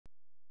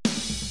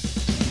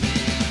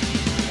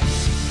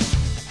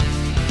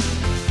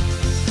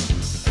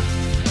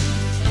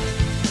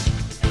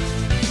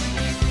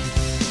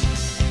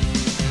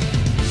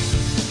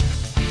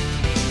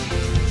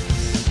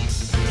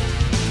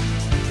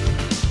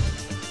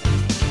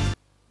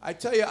I'll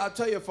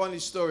tell you a funny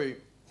story.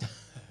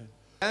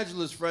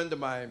 Angela's friend of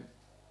mine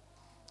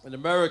in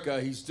America,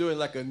 he's doing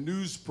like a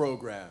news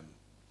program.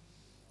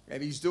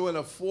 And he's doing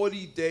a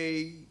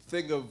 40-day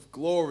thing of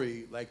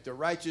glory, like the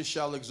righteous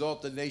shall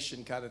exalt the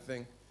nation kind of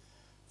thing,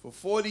 for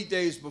 40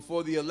 days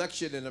before the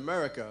election in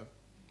America.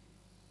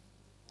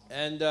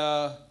 And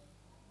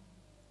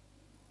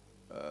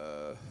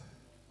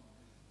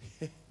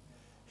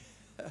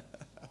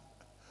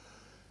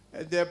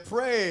and they're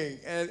praying,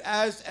 and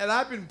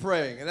I've been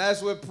praying, and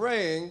as we're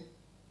praying,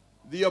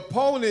 the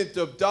opponent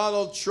of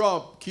Donald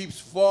Trump keeps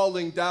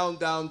falling down,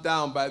 down,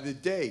 down by the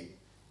day.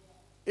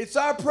 It's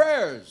our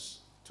prayers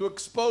to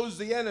expose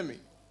the enemy.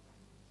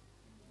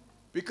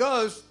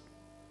 Because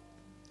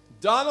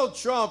Donald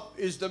Trump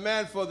is the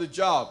man for the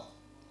job.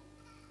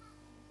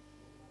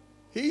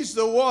 He's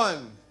the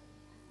one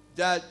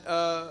that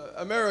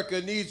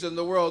America needs and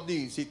the world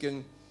needs. He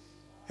can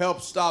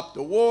help stop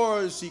the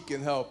wars. He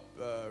can help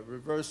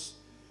reverse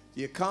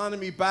the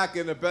economy back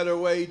in a better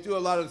way. Do a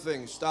lot of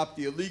things. Stop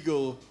the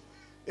illegal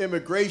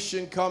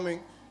immigration coming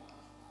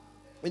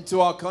into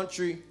our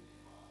country.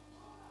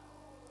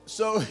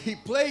 So he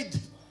played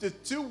the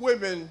two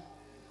women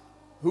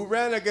who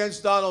ran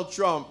against Donald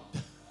Trump.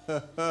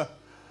 I'm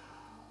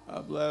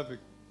laughing.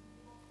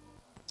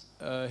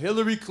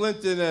 Hillary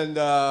Clinton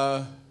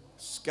and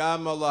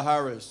Kamala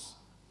Harris.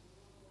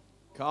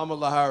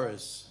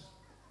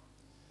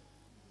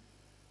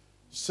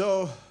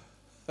 So,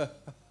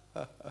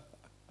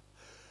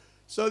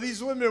 so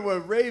these women were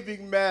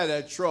raving mad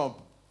at Trump.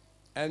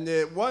 And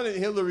one in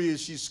Hillary,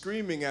 she's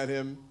screaming at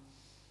him.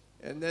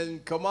 And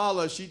then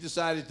Kamala, she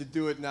decided to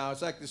do it now.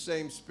 It's like the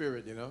same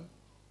spirit, you know.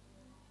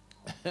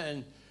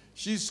 And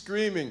she's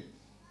screaming.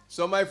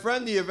 So my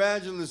friend, the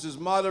evangelist, is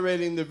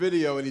moderating the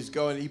video, and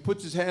he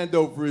puts his hand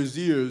over his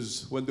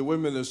ears when the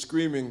women are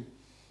screaming.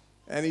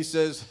 And he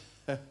says,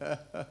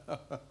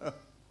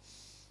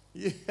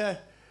 yeah,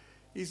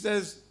 he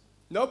says,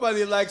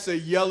 nobody likes a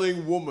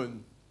yelling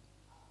woman.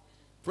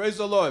 Praise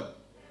the Lord. Amen.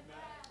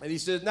 And he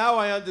says, now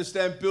I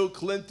understand Bill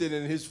Clinton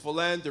and his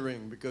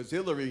philandering, because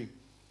Hillary,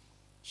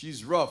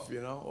 she's rough,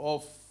 you know,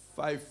 all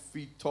 5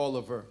 feet tall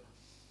of her.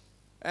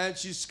 And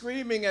she's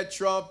screaming at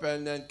Trump,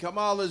 and then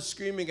Kamala's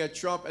screaming at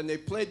Trump, and they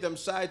played them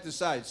side to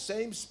side.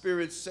 Same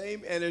spirit,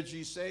 same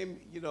energy, same,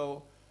 you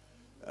know,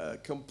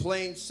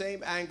 complaint,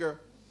 same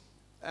anger.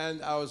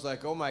 And I was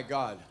like, oh my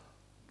God,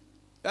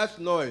 that's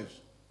noise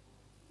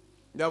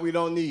that we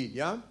don't need,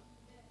 yeah?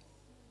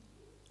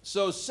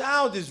 So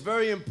sound is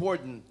very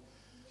important.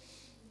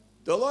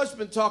 The Lord's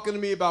been talking to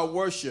me about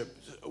worship.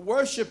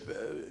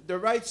 Worship, the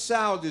right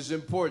sound is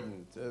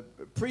important.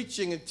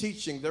 Preaching and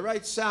teaching, the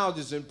right sound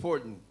is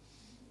important.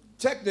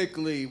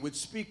 Technically, with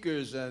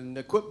speakers and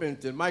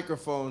equipment and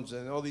microphones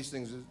and all these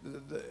things,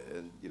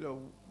 you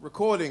know,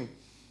 recording,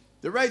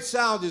 the right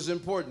sound is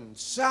important.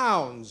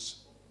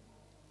 Sounds,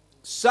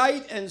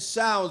 sight and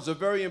sounds are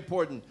very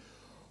important.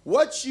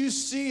 What you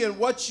see and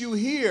what you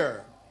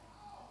hear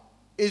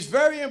is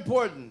very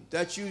important,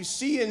 that you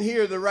see and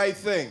hear the right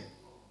thing.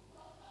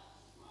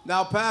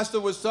 Now, Pastor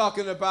was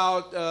talking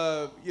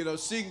about, you know,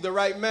 seeing the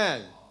right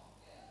man,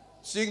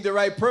 seeing the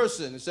right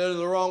person instead of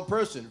the wrong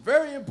person.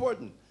 Very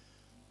important.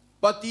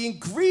 But the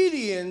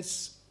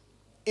ingredients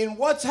in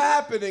what's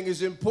happening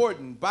is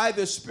important by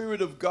the Spirit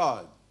of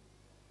God.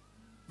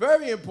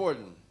 Very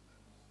important.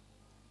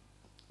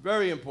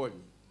 Very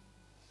important.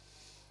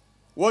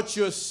 What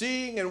you're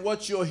seeing and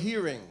what you're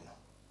hearing.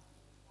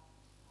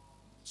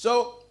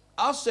 So,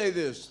 I'll say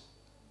this.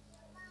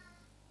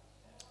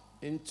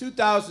 In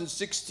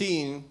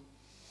 2016,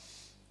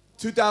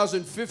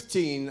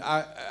 2015,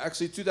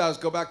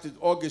 go back to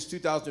August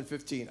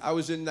 2015, I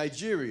was in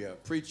Nigeria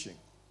preaching.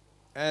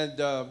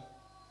 And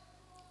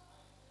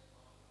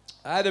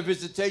I had a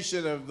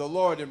visitation of the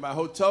Lord in my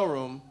hotel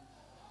room,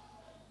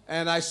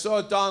 and I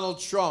saw Donald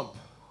Trump.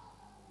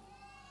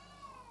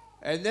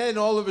 And then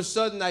all of a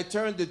sudden I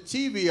turned the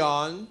TV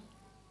on,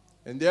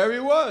 and there he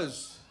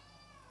was,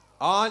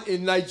 on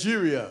in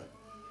Nigeria.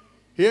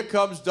 Here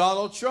comes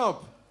Donald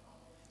Trump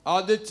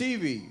on the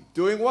TV,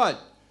 doing what?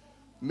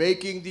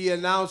 Making the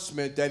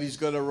announcement that he's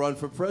going to run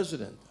for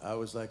president. I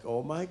was like,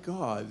 oh my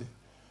God.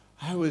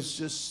 I was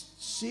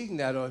just seeing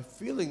that or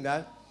feeling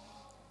that.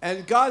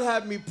 And God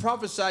had me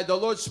prophesy. The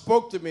Lord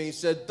spoke to me. He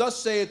said,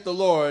 thus saith the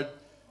Lord,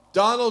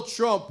 Donald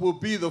Trump will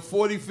be the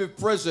 45th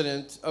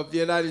president of the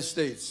United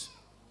States.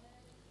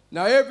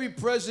 Now, every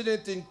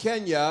president in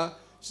Kenya,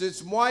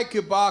 since Mwai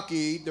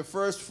Kibaki, the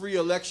first free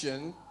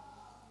election,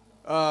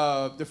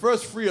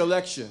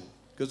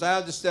 because I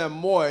understand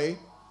Moi,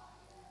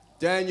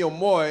 Daniel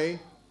Moi,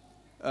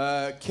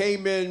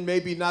 came in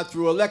maybe not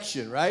through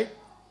election, right?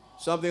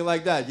 Something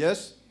like that,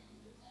 yes?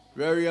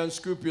 Very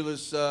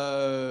unscrupulous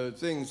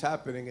things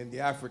happening in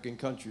the African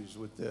countries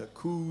with the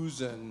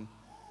coups and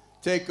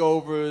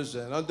takeovers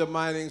and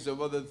underminings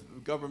of other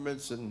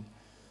governments. And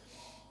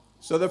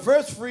so the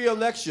first free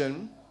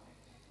election,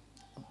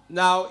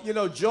 now, you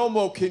know,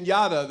 Jomo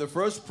Kenyatta, the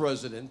first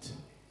president,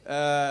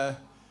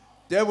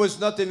 there was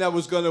nothing that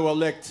was going to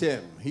elect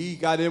him. He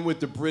got in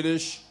with the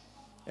British.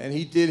 and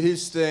he did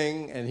his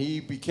thing, and he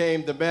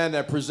became the man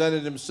that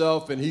presented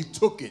himself, and he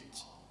took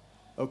it.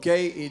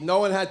 Okay? No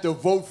one had to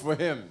vote for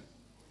him.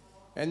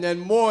 And then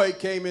Moy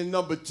came in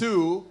number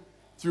 2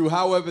 through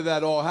however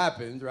that all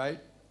happened, right?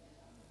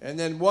 And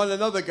then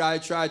another guy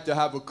tried to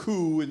have a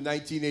coup in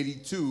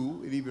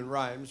 1982. It even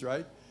rhymes,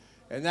 right?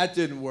 And that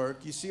didn't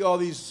work. You see, all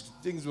these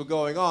things were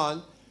going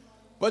on.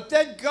 But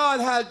then God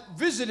had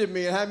visited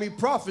me and had me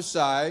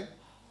prophesy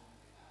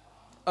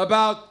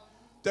about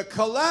the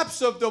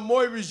collapse of the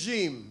Moy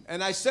regime.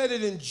 And I said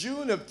it in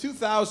June of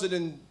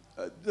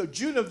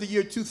June of the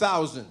year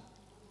 2000.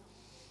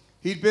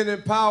 He'd been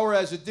in power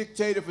as a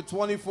dictator for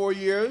 24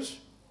 years.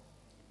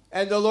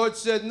 And the Lord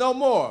said, no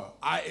more.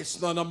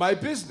 It's none of my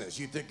business.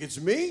 You think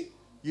it's me?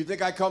 You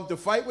think I come to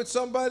fight with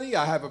somebody?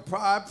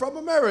 I'm from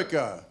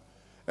America.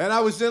 And I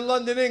was in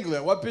London,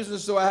 England. What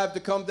business do I have to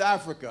come to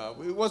Africa?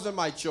 It wasn't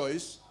my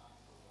choice.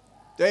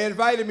 They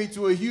invited me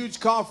to a huge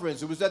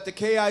conference. It was at the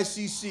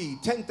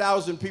KICC.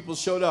 10,000 people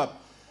showed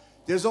up.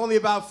 There's only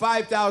about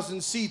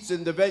 5,000 seats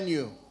in the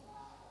venue.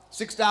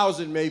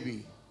 6,000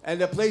 maybe. And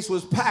the place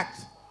was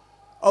packed.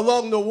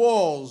 Along the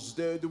walls,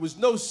 there was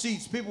no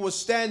seats. People were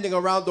standing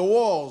around the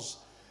walls.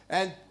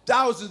 And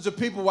thousands of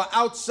people were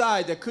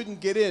outside that couldn't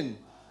get in.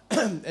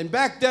 And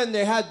back then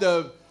they had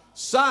the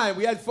sign,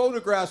 we had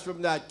photographs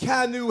from that,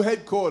 KANU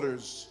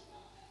headquarters.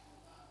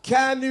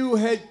 KANU,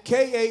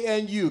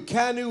 K-A-N-U,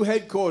 KANU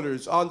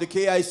headquarters on the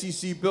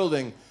KICC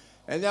building.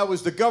 And that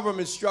was the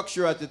government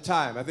structure at the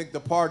time. I think the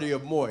party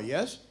of Moy,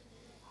 yes?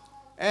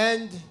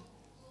 And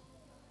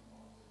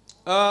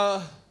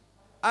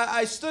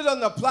I stood on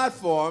the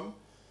platform,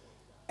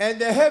 and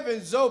the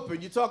heavens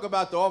opened. You talk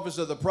about the office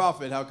of the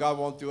prophet, how God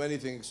won't do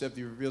anything except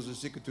he reveals his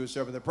secret to his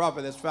servant, the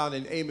prophet. That's found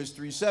in Amos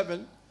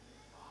 3:7.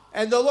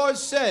 And the Lord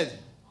said,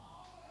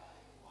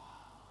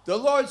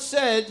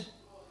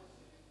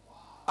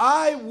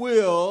 I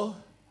will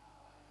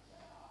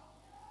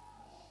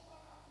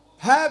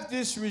have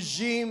this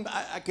regime.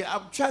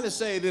 I'm trying to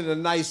say it in a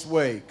nice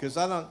way, because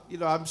I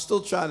don't, I'm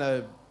still trying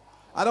to,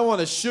 I don't want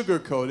to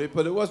sugarcoat it,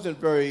 but it wasn't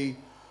very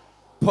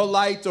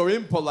polite or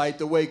impolite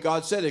the way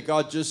God said it.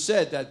 God just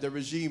said that the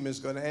regime is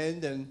going to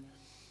end, and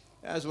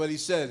that's what he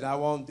said. I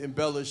won't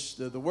embellish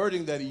the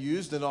wording that he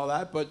used and all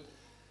that, but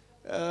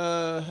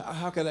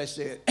how can I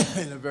say it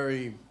in a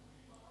very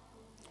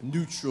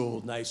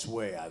neutral, nice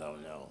way? I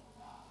don't know.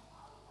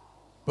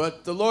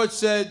 But the Lord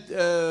said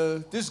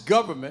this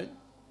government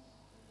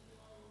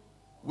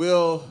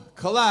will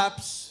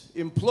collapse,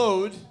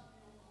 implode,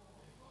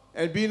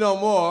 and be no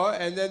more,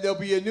 and then there'll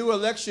be a new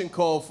election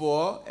called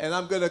for, and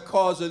I'm going to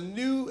cause a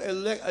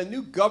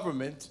new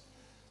government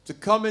to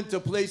come into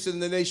place in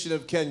the nation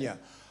of Kenya.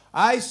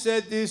 I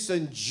said this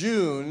in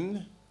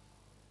June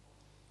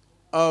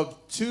of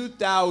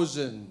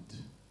 2000.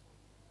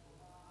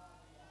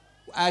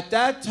 At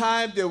that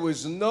time, there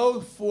was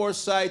no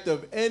foresight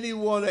of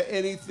anyone or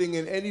anything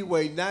in any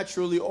way,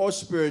 naturally or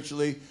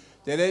spiritually,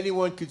 that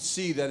anyone could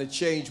see that a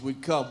change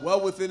would come.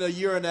 Well, within a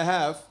year and a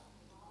half,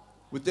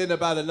 within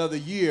about another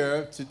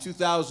year to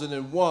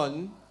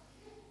 2001,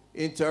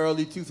 into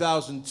early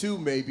 2002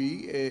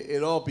 maybe,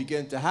 it all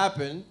began to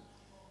happen.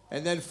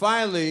 And then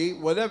finally,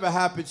 whatever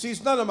happened, see,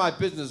 it's none of my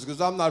business because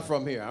I'm not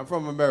from here. I'm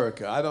from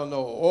America. I don't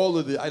know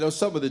I know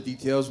some of the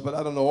details, but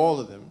I don't know all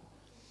of them.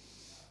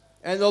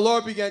 And the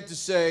Lord began to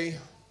say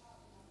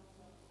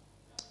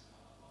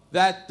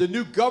that the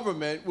new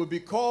government would be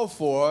called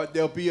for.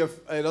 There'll be an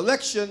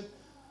election,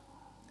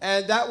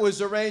 and that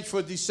was arranged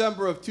for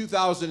December of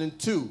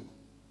 2002.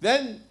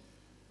 Then,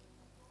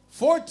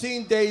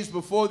 14 days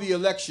before the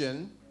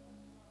election,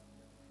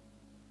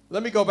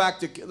 let me go back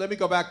to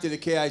the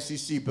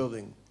KICC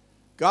building.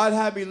 God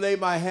had me lay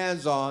my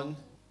hands on.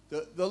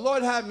 The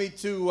Lord had me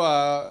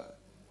to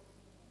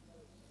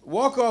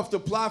walk off the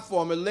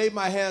platform and lay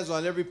my hands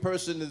on every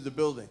person in the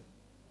building.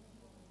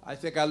 I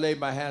think I laid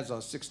my hands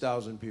on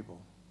 6,000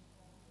 people,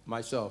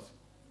 myself.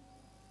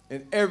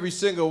 And every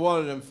single one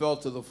of them fell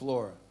to the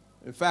floor.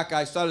 In fact,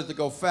 I started to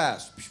go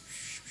fast.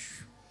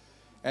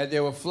 And they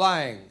were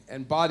flying,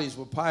 and bodies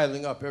were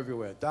piling up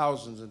everywhere,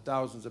 thousands and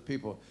thousands of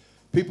people.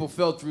 People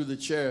fell through the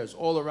chairs,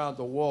 all around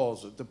the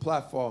walls, the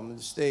platform, and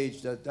the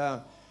stage.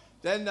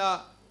 Then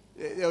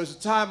there was a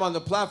time on the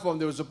platform,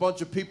 there was a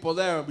bunch of people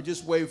there, and we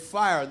just waved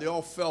fire, and they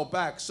all fell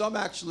back. Some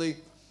actually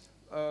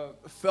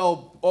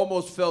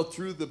almost fell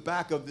through the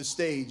back of the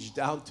stage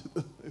down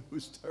to it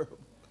was terrible.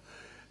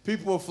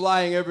 People were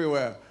flying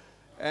everywhere.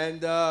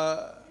 And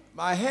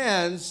my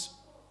hands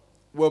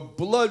were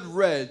blood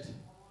red,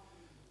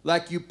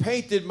 like you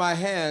painted my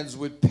hands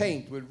with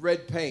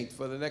red paint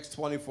for the next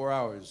 24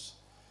 hours.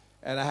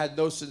 And I had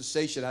no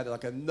sensation. I had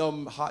like a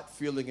numb, hot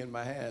feeling in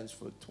my hands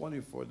for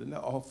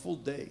a full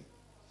day.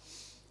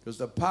 Because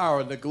the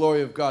power and the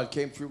glory of God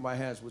came through my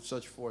hands with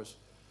such force.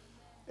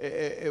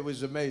 It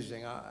was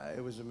amazing.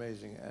 It was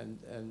amazing.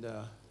 And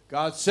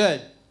God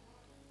said,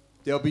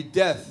 there'll be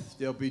death,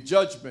 there'll be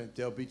judgment,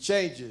 there'll be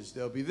changes,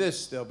 there'll be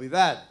this, there'll be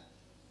that.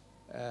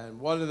 And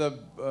one of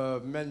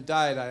the men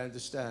died, I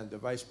understand, the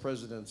vice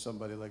president,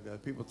 somebody like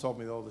that. People told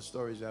me all the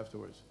stories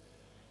afterwards.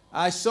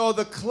 I saw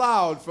the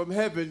cloud from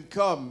heaven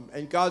come,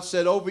 and God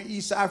said, over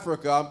East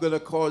Africa, I'm going to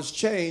cause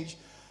change,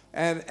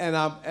 and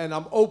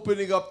I'm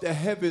opening up the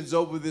heavens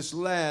over this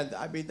land.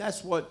 I mean,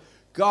 that's what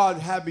God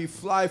had me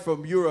fly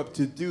from Europe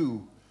to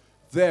do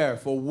there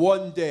for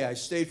one day. I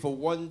stayed for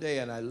one day,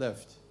 and I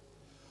left.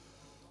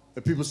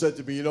 And people said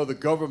to me, you know, the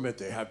government,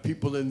 they have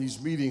people in these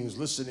meetings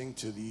listening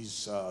to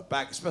these,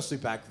 especially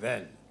back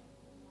then.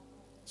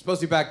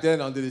 Especially back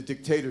then under the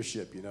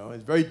dictatorship, you know.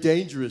 It's very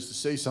dangerous to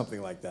say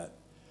something like that.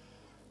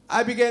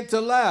 I began to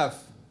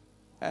laugh.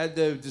 I had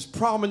this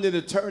prominent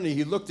attorney.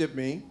 He looked at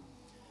me,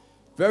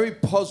 very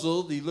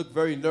puzzled. He looked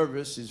very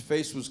nervous. His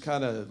face was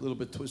kind of a little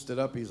bit twisted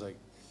up. He's like,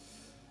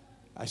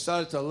 I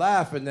started to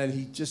laugh, and then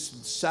he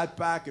just sat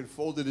back and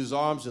folded his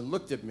arms and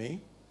looked at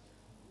me.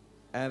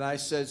 And I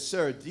said,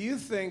 sir, do you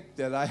think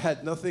that I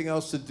had nothing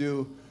else to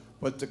do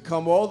but to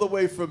come all the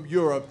way from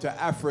Europe to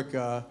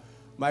Africa,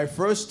 my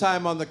first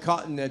time on the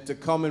continent, to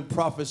come and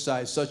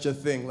prophesy such a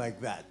thing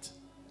like that?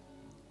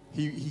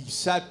 He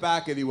sat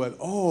back and he went,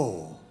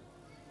 oh,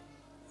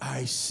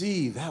 I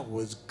see. That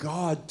was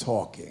God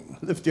talking.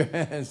 Lift your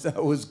hands.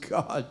 That was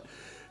God.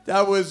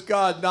 That was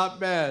God,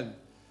 not man.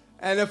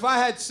 And if I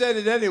had said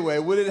it anyway,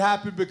 would it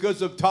happen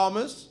because of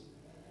Thomas?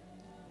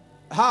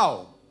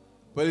 How?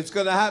 But it's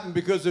going to happen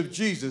because of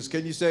Jesus.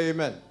 Can you say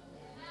amen?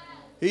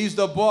 He's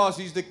the boss.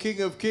 He's the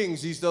King of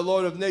kings. He's the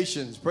Lord of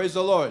nations. Praise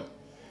the Lord.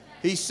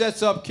 He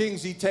sets up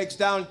kings. He takes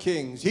down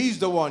kings. He's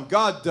the one.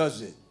 God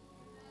does it.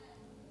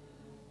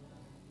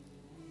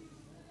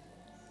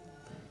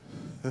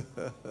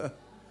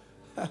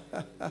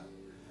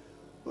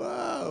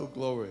 Wow,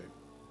 glory.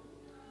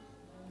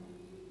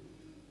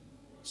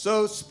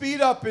 So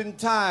speed up in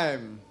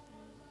time.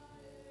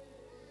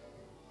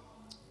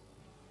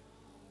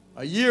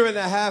 A year and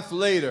a half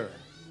later,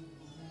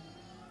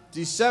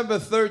 December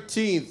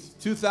 13th,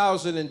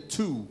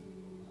 2002.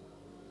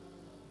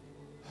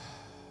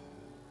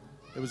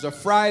 It was a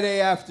Friday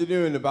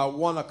afternoon, about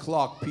 1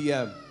 o'clock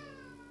p.m.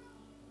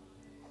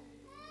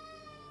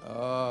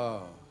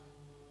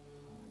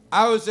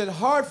 I was in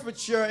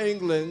Hertfordshire,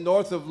 England,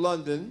 north of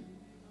London.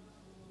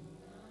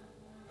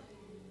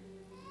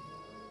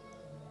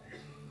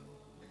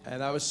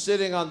 And I was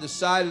sitting on the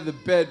side of the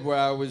bed where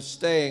I was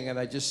staying, and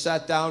I just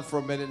sat down for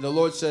a minute, and the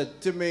Lord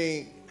said to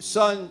me,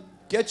 son,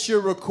 get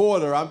your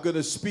recorder. I'm going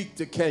to speak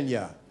to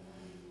Kenya.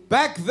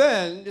 Back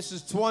then, this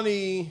is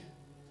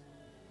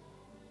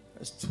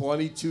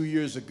 22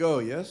 years ago,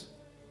 yes?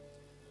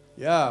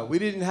 Yeah, we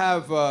didn't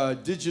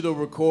have digital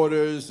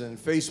recorders and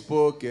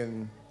Facebook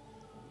and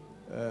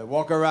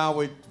walk around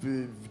with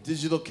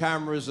digital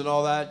cameras and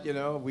all that, you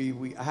know.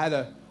 I had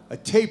a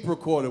tape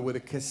recorder with a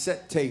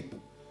cassette tape,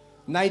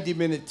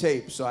 90-minute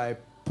tape. So I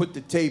put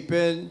the tape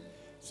in.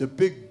 It's a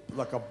big,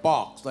 like a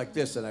box like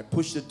this, and I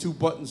push the two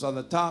buttons on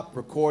the top,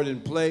 record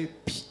and play.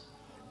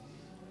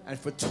 And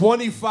for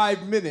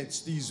 25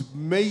 minutes,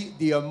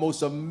 the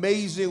most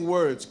amazing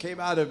words came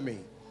out of me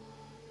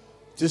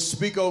to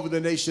speak over the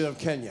nation of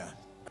Kenya.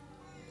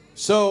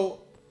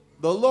 So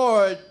the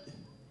Lord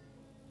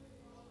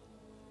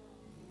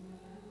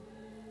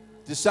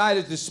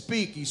decided to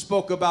speak. He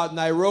spoke about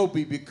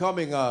Nairobi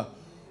becoming a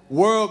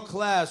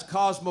world-class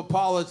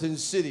cosmopolitan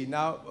city.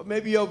 Now,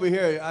 maybe over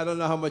here, I don't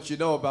know how much you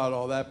know about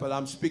all that, but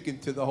I'm speaking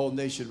to the whole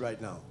nation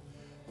right now.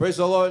 Praise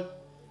the Lord.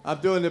 I'm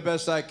doing the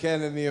best I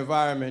can in the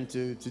environment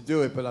to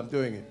do it, but I'm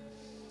doing it.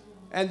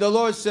 And the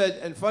Lord said,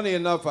 and funny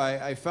enough,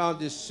 I found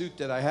this suit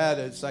that I had.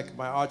 It's like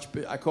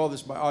I call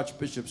this my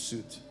Archbishop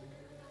suit.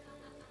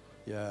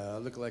 Yeah, I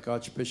look like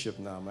Archbishop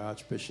now, my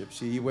Archbishop.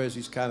 See, he wears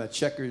these kind of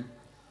checkered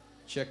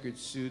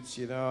suits,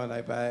 you know, and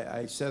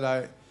I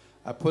said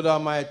I put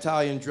on my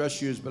Italian dress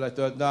shoes, but I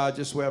thought, no, I'll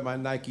just wear my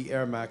Nike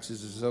Air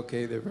Maxes. It's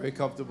okay. They're very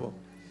comfortable.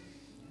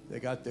 They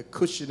got the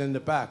cushion in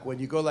the back. When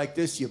you go like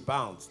this, you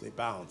bounce. They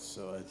bounce.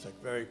 So it's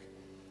like very,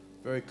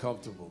 very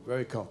comfortable,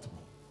 very comfortable.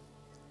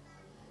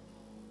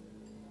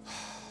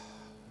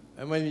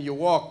 And when you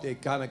walk, they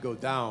kind of go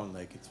down.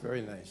 Like, it's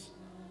very nice.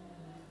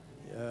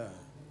 Yeah.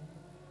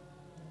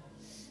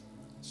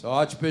 So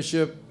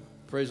Archbishop,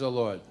 praise the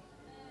Lord.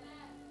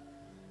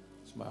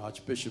 It's my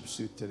Archbishop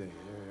suit today.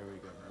 There we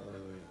go.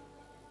 Hallelujah.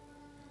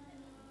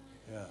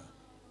 Yeah.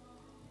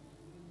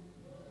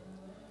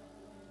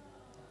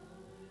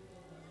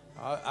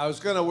 I was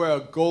going to wear a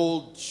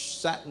gold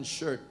satin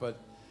shirt, but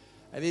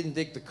I didn't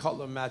think the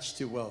color matched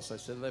too well. So I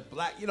said,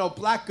 black, you know,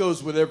 black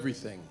goes with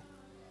everything.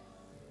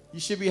 You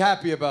should be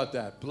happy about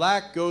that.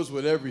 Black goes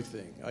with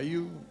everything.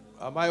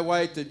 Am I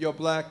white and you're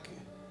black?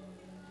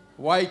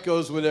 White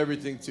goes with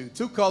everything too.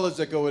 Two colors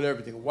that go with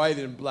everything, white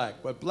and black.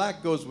 But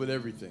black goes with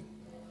everything.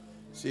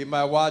 See,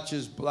 my watch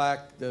is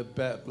black,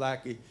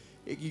 black.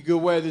 You could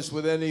wear this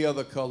with any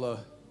other color.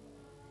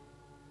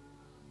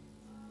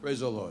 Praise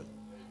the Lord.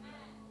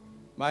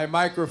 My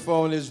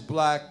microphone is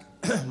black.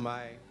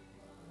 My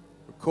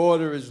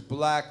recorder is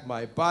black.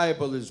 My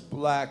Bible is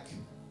black.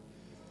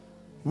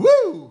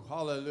 Woo!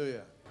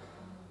 Hallelujah.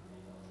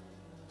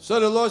 So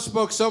the Lord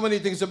spoke so many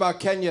things about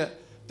Kenya.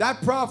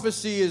 That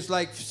prophecy is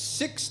like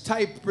 6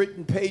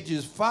 typewritten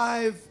pages,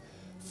 5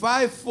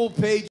 full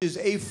pages,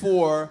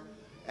 A4,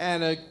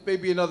 and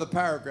maybe another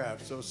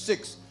paragraph, so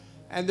 6.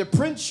 And the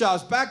print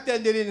shops, back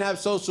then they didn't have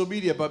social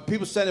media, but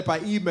people sent it by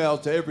email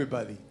to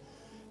everybody.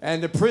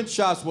 And the print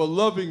shops were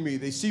loving me.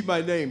 They see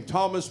my name,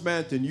 Thomas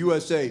Manton,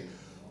 USA.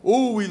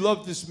 Oh, we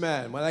love this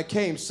man. When I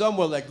came, some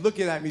were like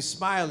looking at me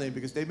smiling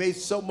because they made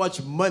so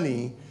much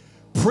money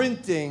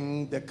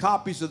printing the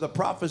copies of the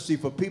prophecy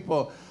for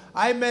people.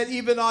 I met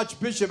even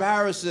Archbishop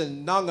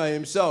Harrison Nanga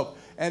himself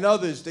and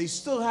others. They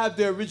still have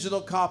their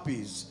original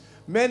copies.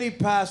 Many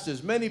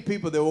pastors, many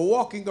people, they were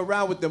walking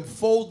around with them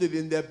folded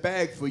in their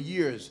bag for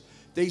years.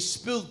 They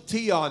spilled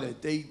tea on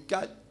it. They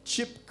got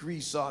chip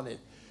grease on it.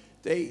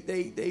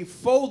 They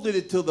folded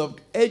it till the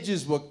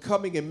edges were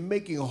coming and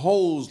making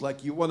holes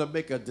like you want to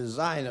make a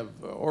design of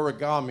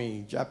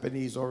origami,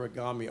 Japanese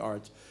origami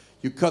art.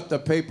 You cut the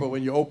paper,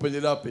 when you open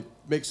it up, it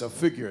makes a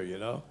figure, you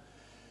know.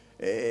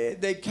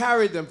 They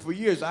carried them for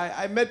years.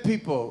 I met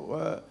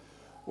people.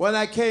 When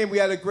I came, we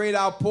had a great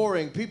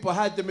outpouring. People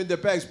had them in their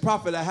bags.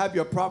 Prophet, I have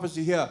your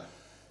prophecy here.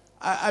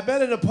 I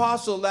met an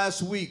apostle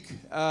last week,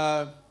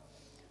 and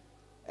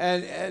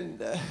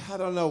I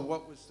don't know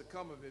what was to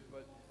come of it,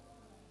 but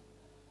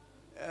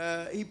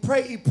he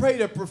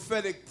prayed a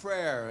prophetic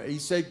prayer. He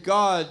said,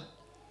 God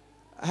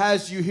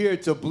has you here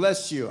to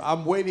bless you.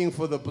 I'm waiting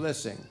for the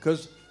blessing.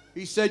 Because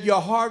he said,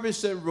 your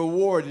harvest and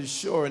reward is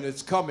sure and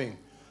it's coming.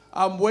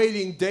 I'm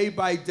waiting day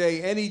by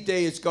day. Any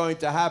day it's going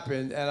to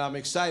happen, and I'm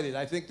excited.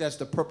 I think that's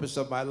the purpose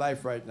of my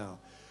life right now.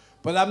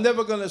 But I'm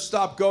never going to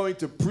stop going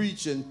to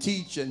preach and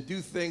teach and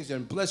do things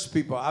and bless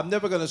people. I'm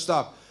never going to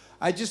stop.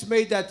 I just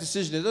made that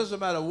decision. It doesn't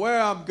matter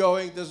where I'm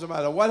going. It doesn't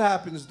matter what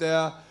happens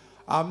there.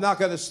 I'm not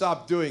going to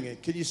stop doing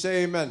it. Can you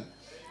say amen?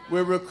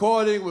 We're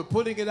recording. We're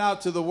putting it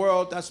out to the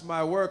world. That's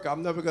my work.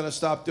 I'm never going to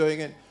stop doing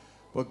it.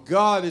 But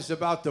God is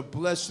about to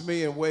bless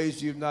me in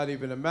ways you've not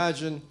even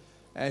imagined.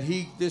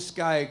 And this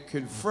guy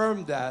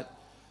confirmed that.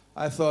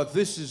 I thought,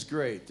 this is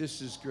great.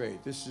 This is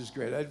great. This is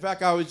great. In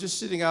fact, I was just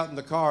sitting out in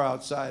the car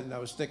outside, and I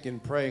was thinking,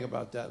 praying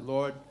about that.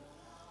 Lord,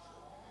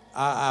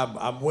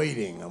 I'm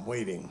waiting. I'm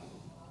waiting.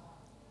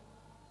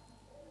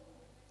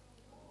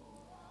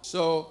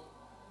 So,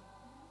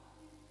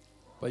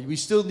 but we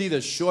still need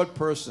a short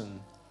person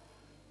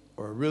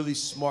or a really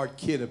smart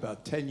kid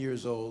about 10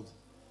 years old.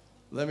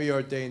 Let me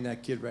ordain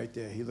that kid right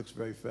there. He looks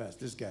very fast.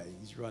 This guy,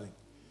 he's running.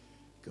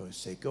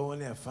 Go in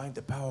there, find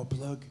the power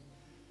plug,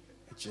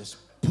 and just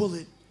pull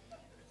it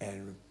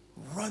and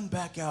run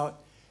back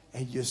out.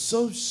 And you're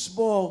so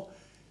small,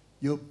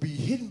 you'll be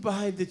hidden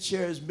behind the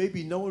chairs.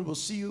 Maybe no one will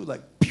see you,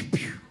 like, pew,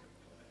 pew.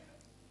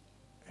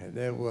 And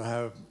then we'll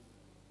have...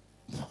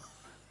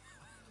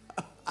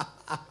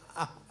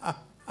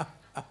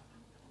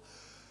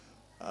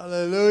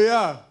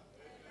 Hallelujah.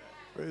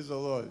 Praise the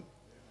Lord.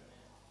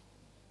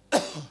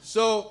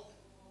 So,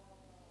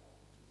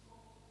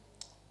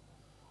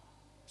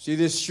 see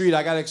this street,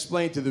 I got to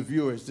explain to the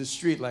viewers. This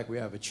street, like we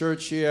have a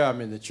church here. I'm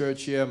in the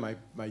church here.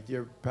 My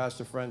dear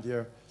pastor friend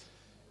here.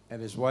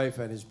 And his wife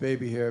and his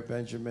baby here,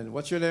 Benjamin.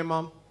 What's your name,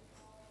 Mom?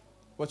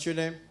 What's your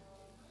name?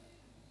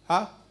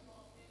 Huh?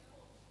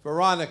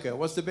 Veronica.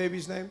 What's the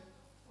baby's name?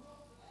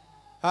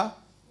 Huh?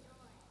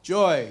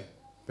 Joy.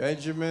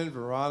 Benjamin,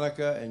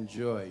 Veronica, and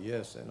Joy.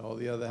 Yes, and all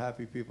the other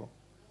happy people.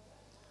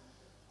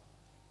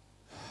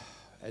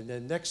 And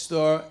then next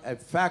door, in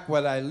fact,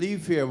 when I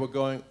leave here, we're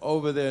going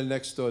over there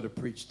next door to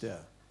preach there.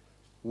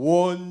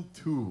 1,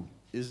 2.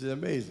 Isn't it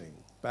amazing?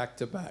 Back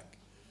to back.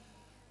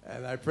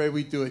 And I pray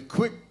we do it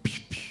quick.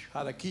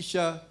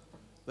 Harakisha.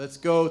 Let's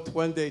go.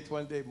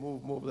 Twende,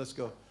 move, let's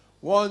go.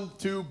 1,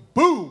 2,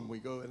 boom. We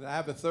go. And I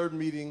have a third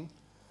meeting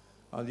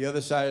on the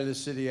other side of the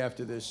city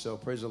after this, so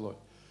praise the Lord.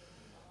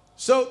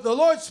 So the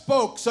Lord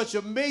spoke such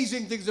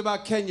amazing things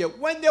about Kenya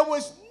when there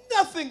was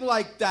nothing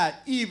like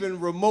that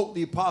even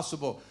remotely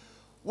possible.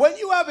 When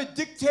you have a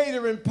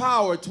dictator in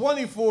power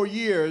 24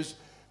 years,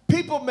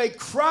 people may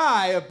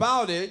cry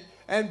about it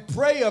and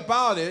pray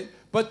about it,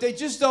 but they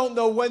just don't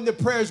know when the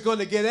prayer is going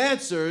to get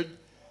answered.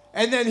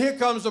 And then here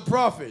comes a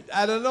prophet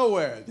out of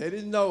nowhere. They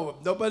didn't know.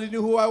 Nobody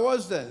knew who I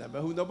was then.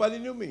 Nobody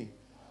knew me.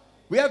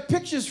 We have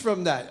pictures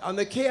from that on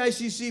the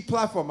KICC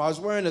platform. I was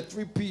wearing a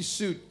 3-piece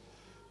suit.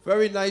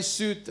 Very nice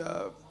suit.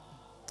 I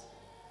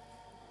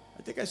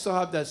think I still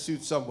have that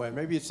suit somewhere.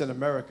 Maybe it's in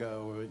America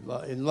or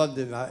in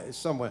London,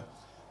 somewhere.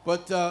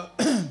 But,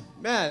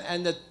 man,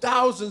 and the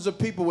thousands of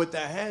people with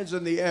their hands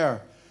in the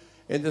air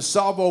in the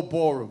Savo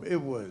Ballroom. It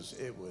was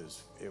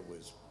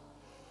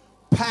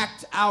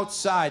packed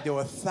outside. There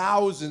were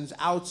thousands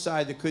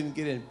outside that couldn't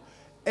get in.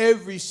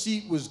 Every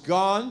seat was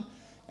gone,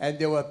 and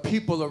there were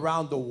people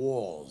around the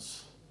walls.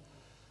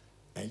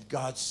 And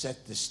God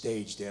set the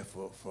stage there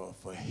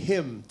for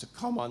him to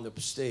come on the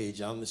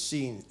stage, on the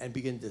scene, and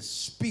begin to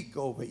speak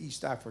over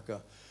East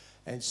Africa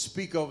and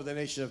speak over the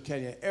nation of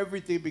Kenya.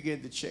 Everything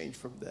began to change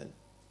from then.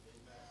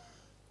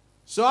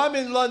 So I'm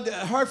in London,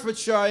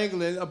 Hertfordshire,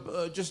 England,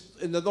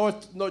 just in the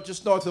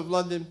just north of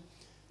London,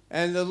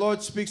 and the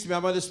Lord speaks to me.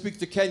 I'm going to speak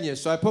to Kenya.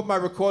 So I put my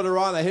recorder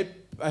on. I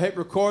hit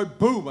record.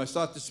 Boom! I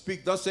start to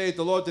speak. Thus saith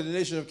the Lord to the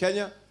nation of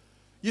Kenya.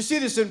 You see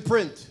this in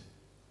print.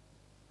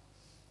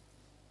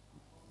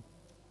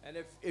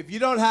 And if you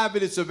don't have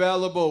it, it's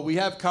available. We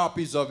have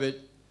copies of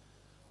it.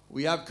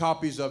 We have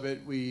copies of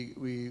it.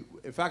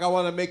 In fact, I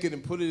want to make it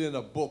and put it in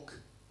a book.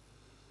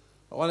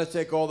 I want to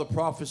take all the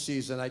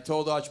prophecies, and I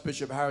told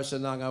Archbishop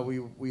Harrison Nanga,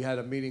 we had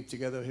a meeting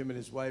together, him and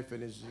his wife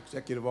in his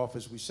executive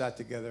office. We sat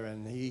together,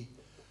 and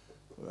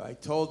I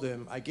told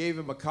him, I gave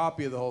him a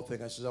copy of the whole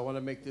thing. I said, I want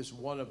to make this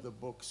one of the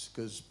books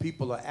because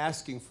people are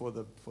asking for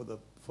the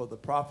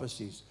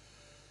prophecies.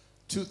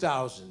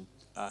 2000,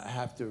 I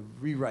have to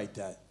rewrite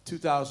that.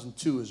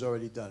 2002 is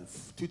already done.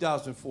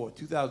 2004,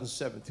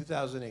 2007,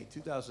 2008,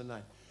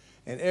 2009.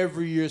 And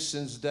every year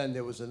since then,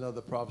 there was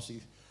another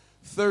prophecy.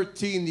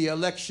 13, the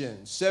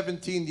election.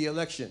 17, the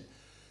election.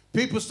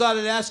 People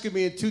started asking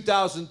me in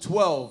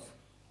 2012,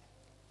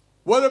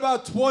 what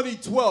about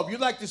 2012? You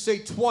like to say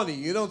 20.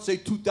 You don't say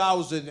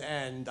 2000.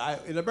 And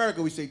in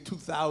America, we say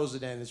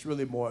 2000, and it's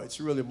really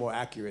more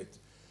accurate,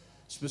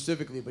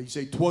 specifically. But you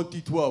say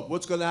 2012.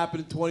 What's going to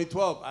happen in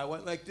 2012? I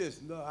went like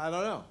this. No, I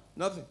don't know.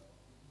 Nothing.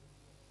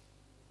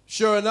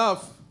 Sure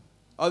enough,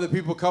 other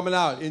people coming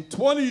out. In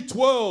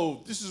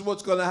 2012, this is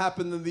what's going to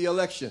happen in the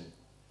election.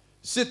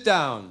 Sit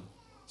down.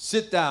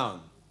 Sit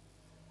down.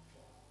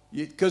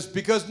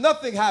 Because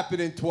nothing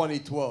happened in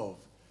 2012.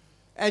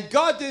 And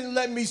God didn't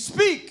let me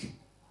speak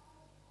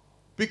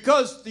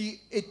because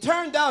it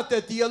turned out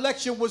that the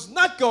election was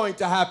not going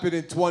to happen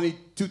in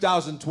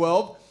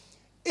 2012.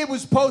 It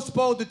was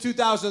postponed to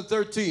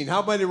 2013.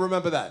 How many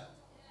remember that?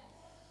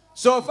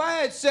 So if I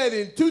had said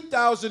in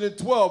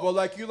 2012, or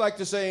like you like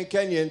to say in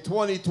Kenya, in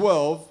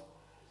 2012,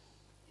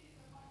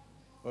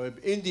 or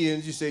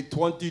Indians, you say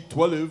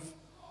 2012,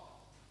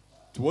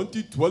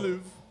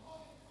 2012,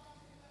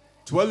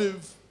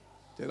 12.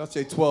 They don't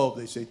say 12,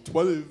 they say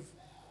 12.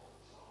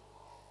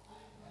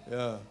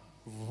 Yeah.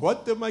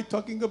 What am I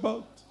talking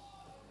about?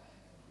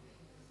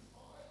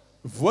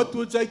 What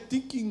was I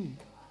thinking?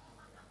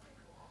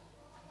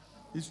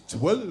 It's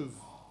 12.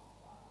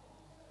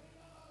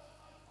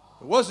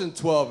 It wasn't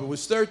 12, it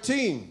was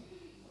 13.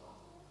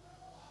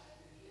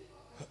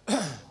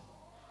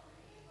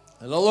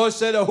 And the Lord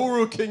said,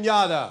 Uhuru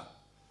Kenyatta,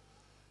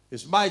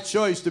 it's my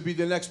choice to be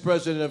the next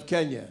president of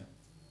Kenya.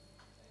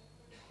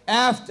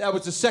 That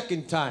was the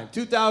second time.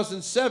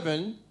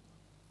 2007,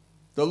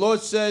 the Lord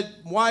said,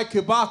 Mwai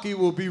Kibaki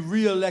will be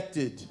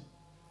re-elected.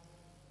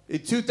 In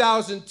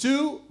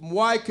 2002,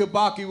 Mwai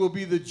Kibaki will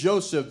be the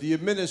Joseph, the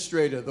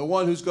administrator, the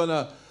one who's going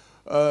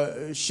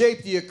to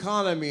shape the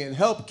economy and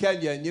help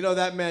Kenya. And you know,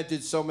 that man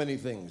did so many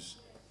things.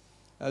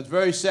 I was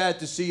very sad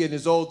to see in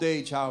his old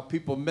age how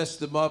people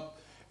messed him up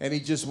and he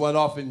just went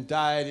off and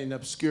died in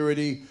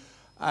obscurity.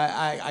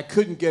 I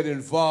couldn't get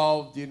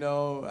involved, you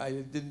know. I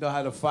didn't know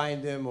how to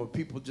find him, or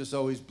people just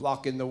always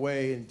blocking the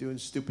way and doing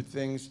stupid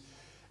things.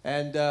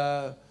 And,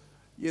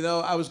 you know,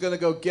 I was going to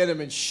go get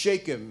him and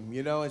shake him,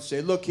 you know, and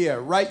say, look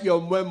here, write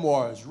your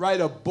memoirs,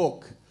 write a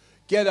book.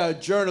 Get a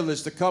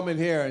journalist to come in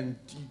here and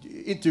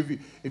interview.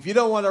 If you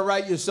don't want to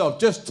write yourself,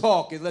 just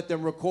talk and let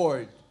them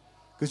record.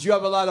 Because you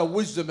have a lot of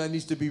wisdom that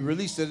needs to be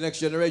released to the next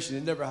generation.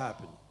 It never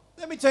happened.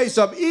 Let me tell you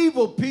something.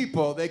 Evil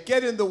people that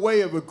get in the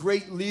way of a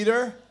great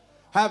leader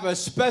have a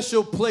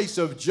special place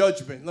of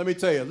judgment. Let me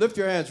tell you. Lift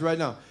your hands right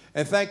now.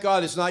 And thank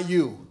God it's not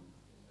you.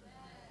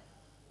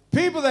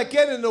 People that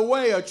get in the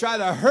way or try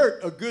to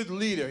hurt a good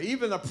leader,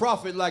 even a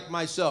prophet like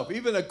myself,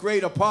 even a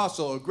great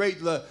apostle, a great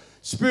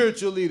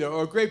spiritual leader,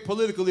 or a great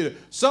political leader,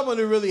 someone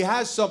who really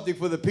has something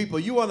for the people,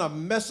 you want to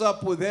mess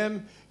up with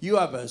him, you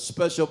have a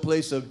special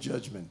place of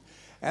judgment.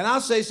 And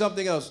I'll say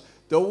something else.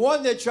 The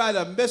one that tried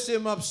to mess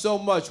him up so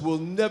much will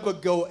never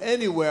go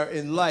anywhere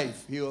in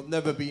life. He'll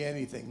never be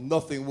anything.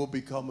 Nothing will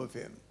become of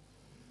him.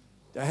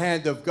 The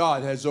hand of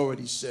God has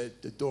already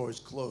said the door is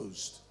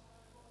closed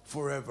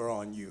forever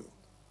on you.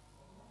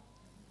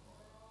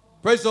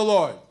 Praise the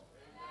Lord. Amen.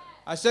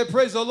 I said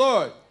praise the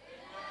Lord. Amen.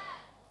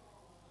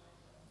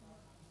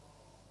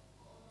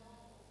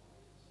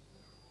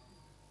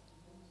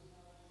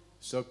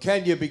 So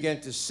Kenya began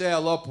to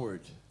sail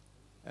upward.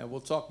 And we'll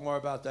talk more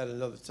about that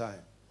another time.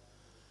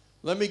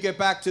 Let me get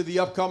back to the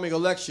upcoming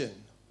election.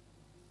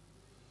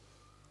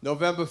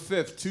 November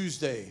 5th,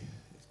 Tuesday.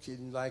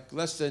 In like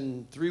less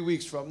than 3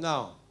 weeks from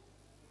now.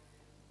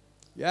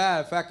 Yeah,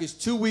 in fact, it's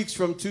 2 weeks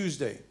from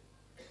Tuesday.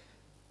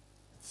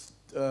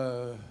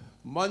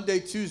 Monday,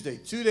 Tuesday.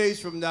 2 days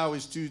from now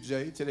is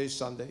Tuesday. Today's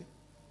Sunday.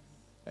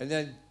 And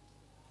then,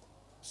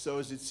 so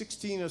is it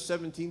 16 or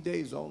 17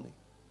 days only?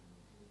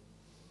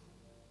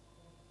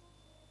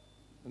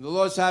 And the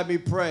Lord's had me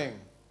praying.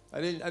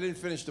 I didn't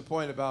finish the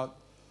point about,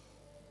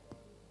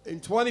 in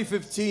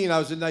 2015, I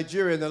was in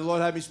Nigeria, and the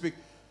Lord had me speak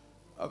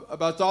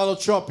about Donald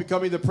Trump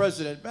becoming the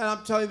president. Man,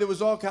 I'm telling you, there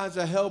was all kinds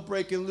of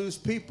hell-breaking loose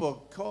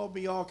people. Called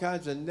me all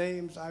kinds of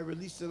names. I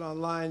released it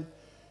online.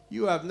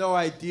 You have no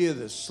idea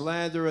the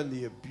slander and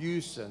the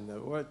abuse and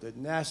the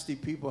nasty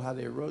people, how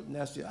they wrote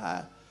nasty.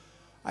 I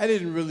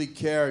didn't really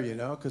care, you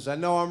know, because I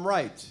know I'm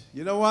right.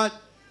 You know what?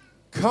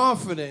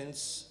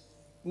 Confidence,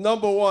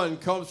 number one,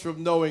 comes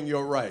from knowing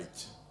you're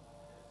right.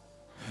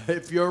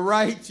 If you're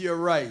right, you're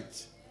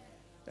right.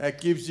 That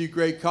gives you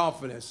great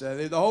confidence. And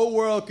the whole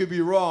world could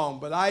be wrong,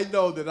 but I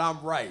know that I'm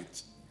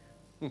right.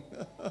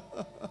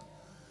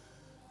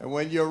 And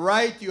when you're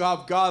right, you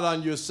have God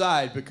on your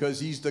side because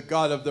he's the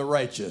God of the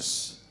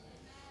righteous.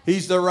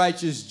 He's the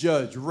righteous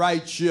judge.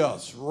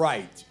 Righteous,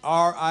 right.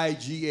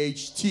 R-I-G-H-T-E-O-U-S.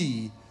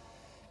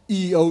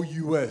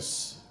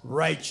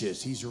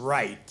 Righteous. He's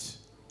right.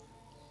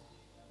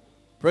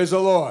 Praise the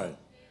Lord.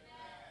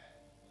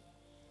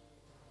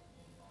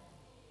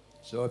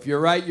 So if you're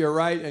right,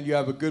 and you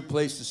have a good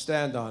place to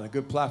stand on, a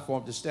good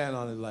platform to stand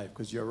on in life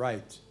because you're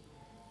right.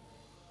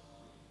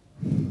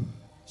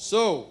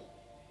 So,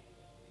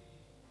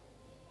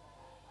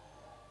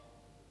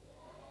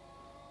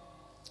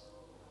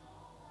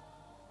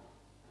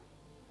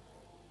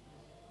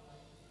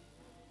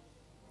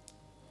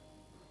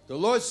 the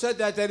Lord said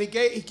that he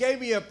gave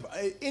me an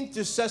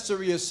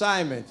intercessory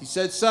assignment. He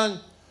said,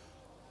 son,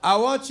 I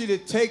want you to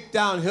take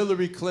down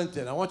Hillary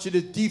Clinton. I want you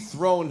to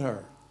dethrone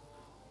her.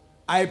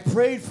 I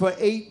prayed for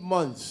 8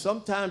 months.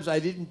 Sometimes I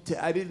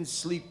didn't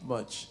sleep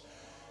much.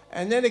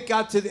 And then it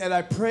got to, and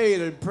I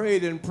prayed and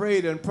prayed and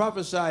prayed and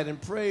prophesied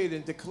and prayed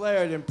and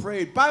declared and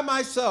prayed by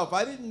myself.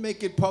 I didn't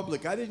make it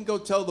public. I didn't go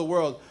tell the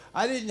world.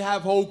 I didn't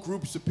have whole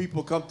groups of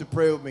people come to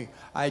pray with me.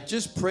 I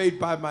just prayed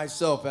by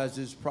myself as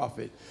his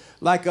prophet.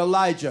 Like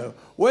Elijah.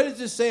 Where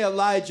does it say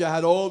Elijah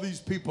had all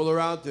these people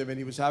around him and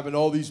he was having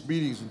all these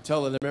meetings and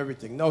telling them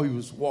everything? No, he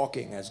was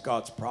walking as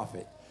God's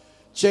prophet.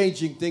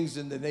 Changing things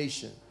in the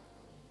nation.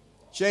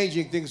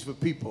 Changing things for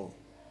people.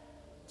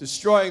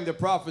 Destroying the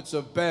prophets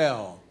of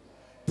Baal.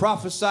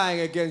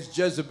 Prophesying against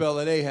Jezebel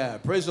and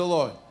Ahab. Praise the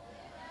Lord.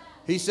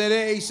 He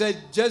said,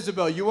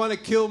 Jezebel, you want to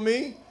kill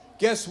me?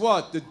 Guess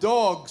what? The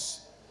dogs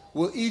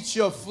will eat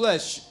your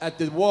flesh at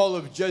the wall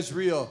of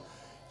Jezreel.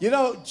 You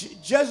know,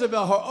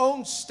 Jezebel, her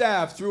own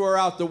staff threw her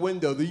out the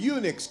window. The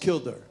eunuchs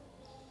killed her.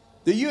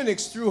 The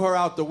eunuchs threw her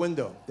out the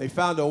window. They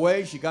found a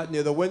way. She got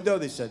near the window.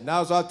 They said,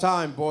 now's our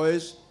time,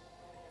 boys.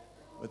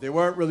 But they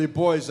weren't really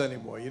boys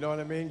anymore. You know what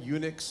I mean?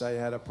 Eunuchs, they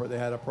had a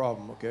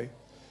problem, okay?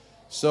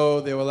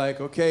 So they were like,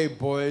 okay,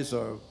 boys,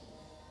 or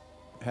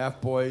half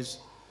boys,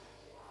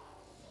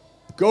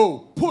 go,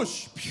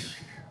 push.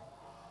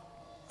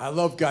 I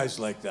love guys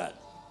like that.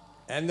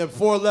 And the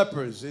 4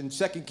 lepers in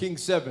 2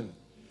 Kings 7.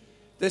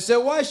 They said,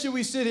 why should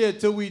we sit here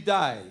till we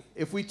die?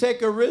 If we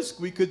take a risk,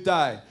 we could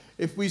die.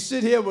 If we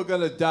sit here, we're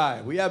going to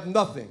die. We have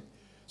nothing.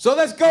 So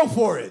let's go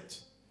for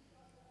it.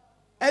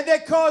 And they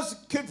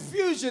caused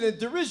confusion and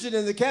derision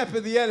in the camp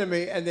of the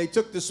enemy, and they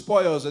took the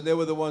spoils, and they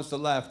were the ones to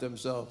laugh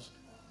themselves.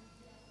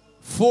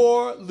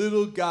 4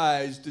 little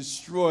guys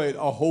destroyed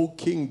a whole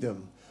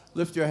kingdom.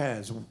 Lift your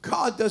hands.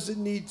 God doesn't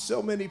need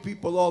so many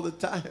people all the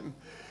time.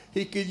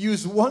 He could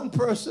use one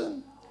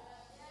person.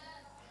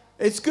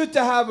 It's good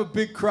to have a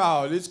big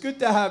crowd. It's good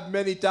to have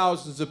many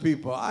thousands of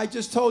people. I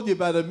just told you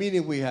about a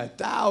meeting we had.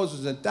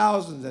 Thousands and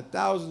thousands and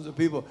thousands of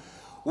people.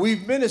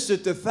 We've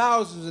ministered to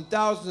thousands and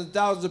thousands and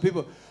thousands of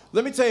people.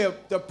 Let me tell you,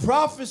 the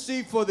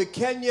prophecy for the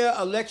Kenya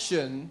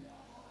election,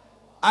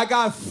 I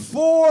got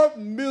 4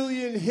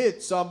 million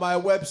hits on my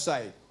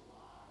website.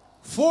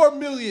 4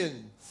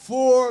 million.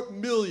 4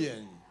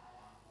 million.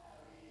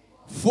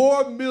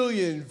 4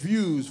 million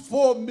views.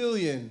 4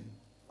 million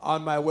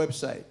on my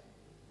website.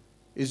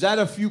 Is that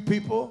a few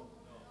people?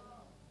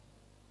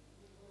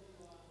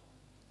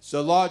 It's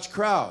a large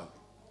crowd.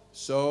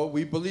 So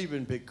we believe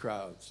in big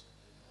crowds.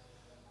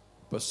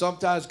 But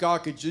sometimes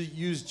God could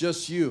use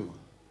just you.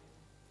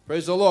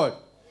 Praise the Lord.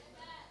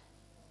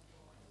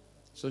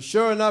 So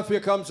sure enough, here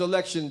comes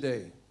Election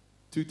Day,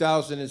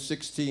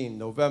 2016,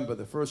 November,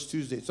 the first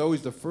Tuesday. It's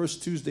always the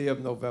first Tuesday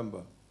of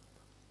November.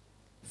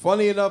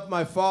 Funny enough,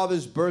 my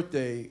father's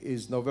birthday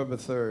is November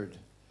 3rd.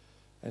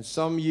 And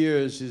some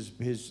years,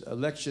 his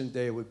election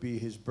day would be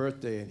his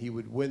birthday, and he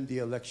would win the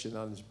election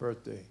on his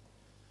birthday.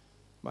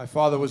 My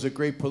father was a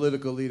great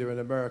political leader in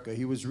America.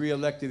 He was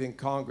reelected in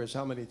Congress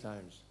how many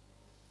times?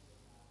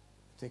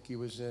 I think he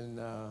was in...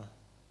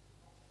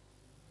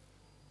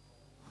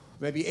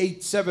 maybe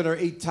 7 or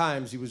 8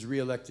 times he was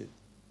reelected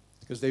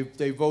because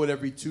they vote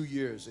every 2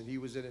 years, and he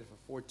was in it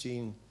for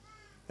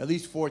at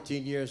least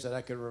 14 years that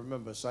I can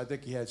remember. So I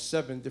think he had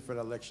 7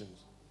 different elections.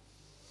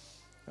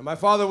 And my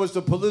father was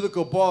the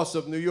political boss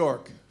of New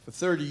York for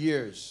 30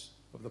 years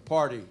of the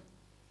party.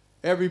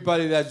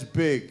 Everybody that's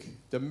big,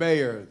 the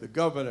mayor, the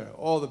governor,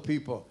 all the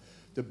people,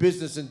 the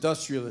business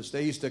industrialists,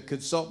 they used to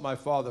consult my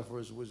father for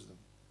his wisdom.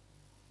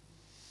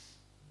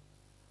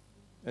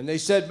 And they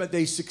said but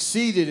they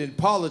succeeded in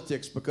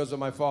politics because of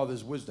my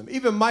father's wisdom.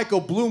 Even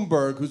Michael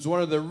Bloomberg, who's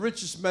one of the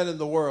richest men in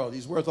the world,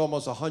 he's worth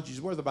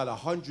he's worth about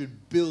 $100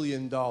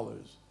 billion.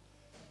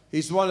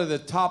 He's one of the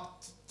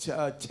top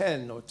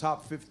 10 or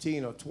top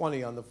 15 or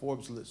 20 on the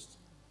Forbes list.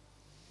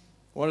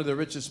 One of the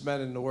richest men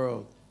in the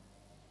world.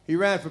 He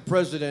ran for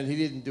president, he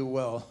didn't do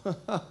well.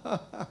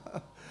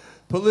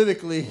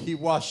 Politically, he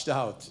washed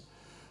out.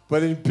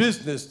 But in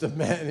business, the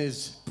man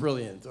is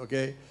brilliant,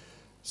 okay?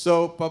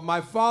 So, but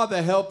my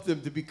father helped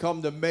him to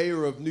become the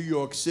mayor of New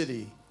York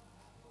City.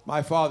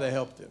 My father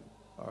helped him,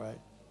 all right?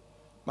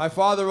 My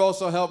father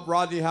also helped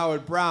Rodney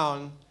Howard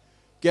Brown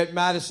get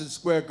Madison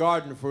Square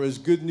Garden for his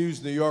Good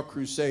News New York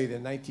crusade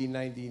in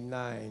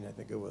 1999, I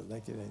think it was,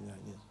 1999,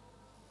 yes.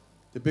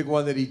 the big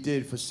one that he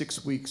did for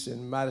 6 weeks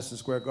in Madison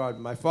Square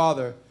Garden. My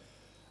father,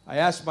 I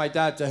asked my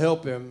dad to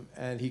help him,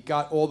 and he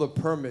got all the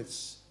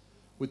permits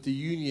with the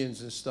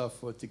unions and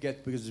stuff to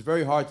get, because it's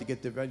very hard to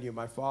get the venue.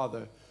 My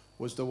father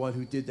was the one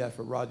who did that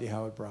for Rodney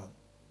Howard Brown.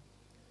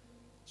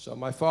 So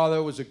my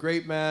father was a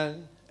great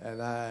man,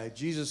 and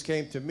Jesus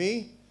came to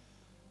me,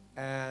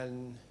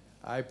 and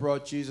I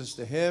brought Jesus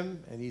to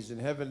him, and he's in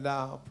heaven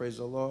now, praise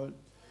the Lord.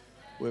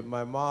 With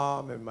my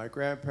mom and my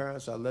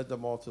grandparents, I led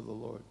them all to the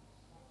Lord.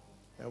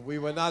 And we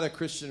were not a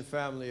Christian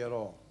family at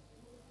all.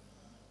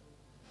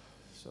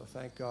 So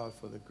thank God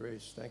for the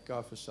grace. Thank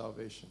God for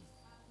salvation.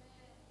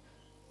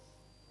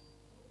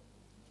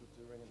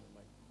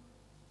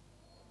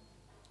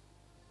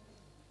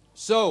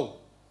 So,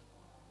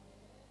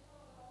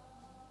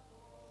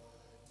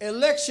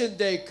 election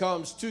day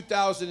comes,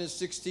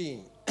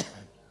 2016.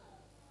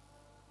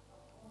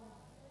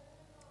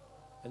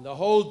 And the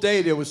whole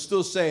day they were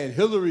still saying,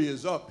 Hillary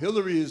is up,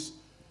 Hillary is...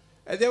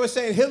 And they were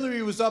saying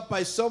Hillary was up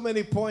by so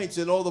many points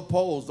in all the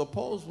polls. The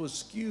polls were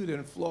skewed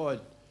and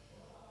flawed.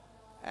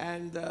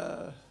 And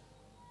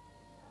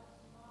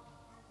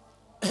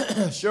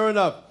sure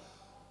enough,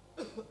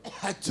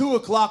 at 2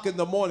 o'clock in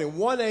the morning,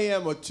 1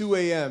 a.m. or 2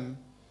 a.m.,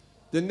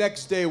 the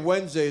next day,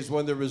 Wednesday, is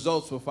when the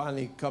results were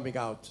finally coming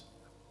out.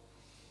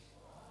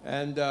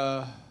 And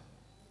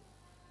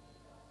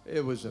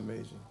it was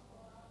amazing.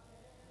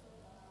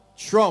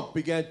 Trump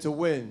began to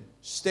win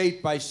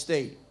state by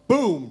state.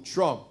 Boom,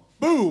 Trump.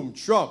 Boom,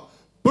 Trump.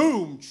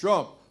 Boom,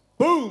 Trump.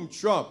 Boom,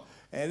 Trump.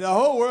 And the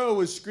whole world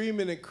was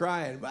screaming and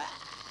crying.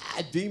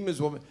 Ah, demons,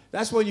 woman.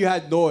 That's when you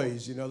had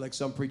noise, you know, like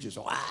some preachers.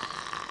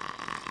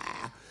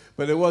 Ah.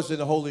 But it wasn't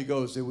the Holy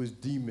Ghost. It was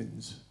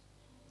demons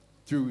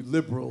through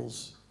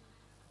liberals.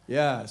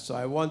 Yeah, so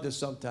I wonder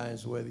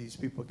sometimes where these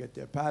people get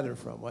their pattern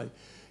from. Like,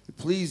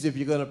 please, if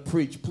you're going to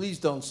preach, please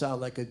don't sound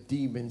like a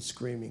demon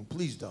screaming.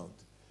 Please don't.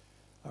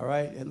 All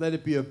right? And let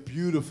it be a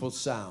beautiful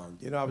sound.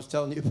 You know, I was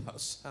telling you about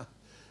sound.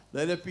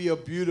 Let it be a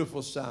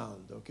beautiful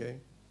sound, okay?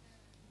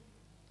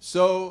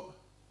 So,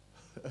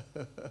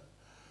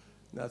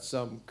 not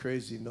some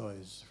crazy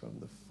noise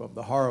from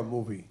the horror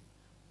movie.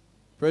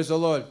 Praise the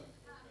Lord.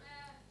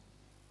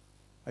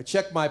 I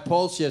checked my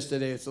pulse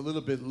yesterday. It's a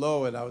little bit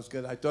low, and I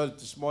thought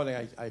this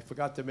morning I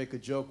forgot to make a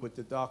joke with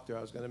the doctor.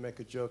 I was going to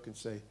make a joke and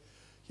say,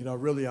 you know,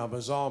 really, I'm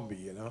a zombie,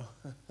 you know?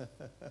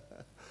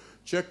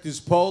 Check this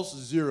pulse,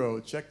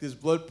 0. Check this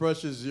blood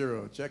pressure,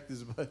 0. Check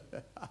this blood.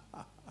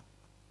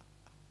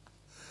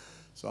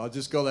 So I'll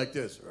just go like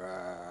this.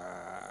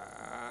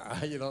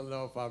 You don't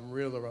know if I'm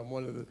real or I'm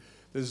one of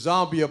the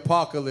zombie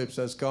apocalypse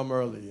has come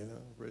early, you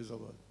know? Praise the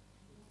Lord.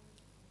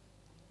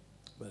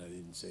 But I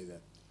didn't say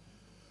that.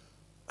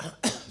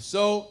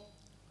 So,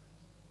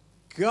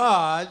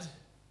 God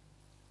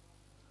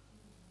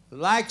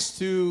likes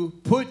to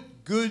put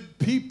good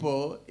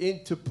people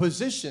into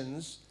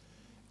positions,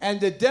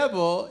 and the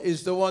devil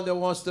is the one that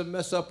wants to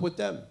mess up with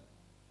them.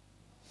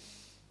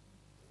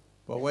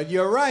 But when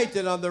you're right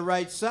and on the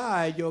right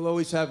side, you'll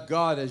always have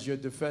God as your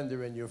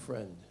defender and your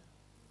friend.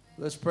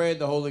 Let's pray in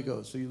the Holy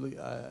Ghost. So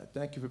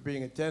thank you for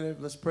being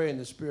attentive. Let's pray in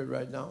the Spirit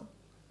right now.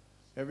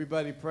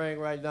 Everybody praying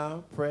right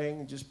now,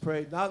 praying, just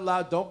pray. Not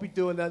loud, don't be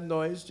doing that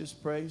noise.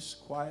 Just pray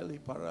quietly.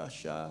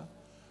 Parasha.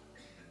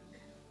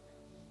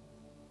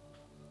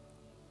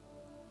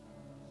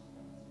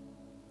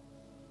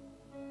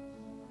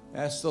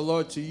 Ask the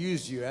Lord to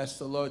use you. Ask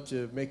the Lord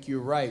to make you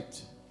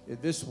right in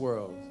this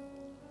world.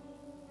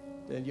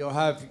 Then you'll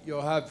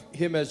have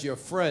him as your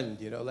friend,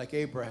 you know, like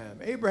Abraham.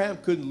 Abraham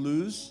couldn't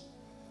lose.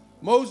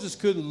 Moses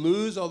couldn't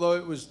lose, although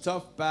it was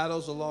tough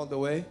battles along the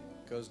way,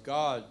 because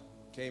God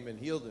came and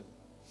healed him.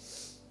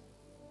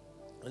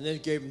 And then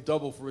gave him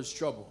double for his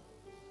trouble.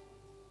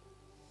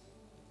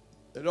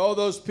 And all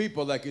those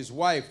people, like his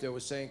wife, that were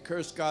saying,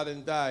 curse God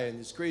and die, and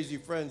his crazy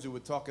friends who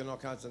were talking all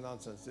kinds of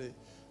nonsense.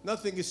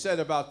 Nothing is said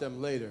about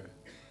them later.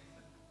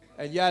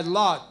 And you had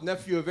Lot,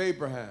 nephew of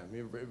Abraham.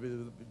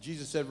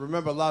 Jesus said,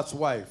 remember Lot's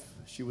wife.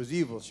 She was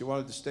evil. She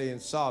wanted to stay in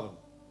Sodom.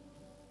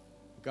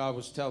 God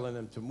was telling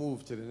them to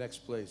move to the next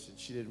place, and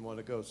she didn't want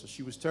to go. So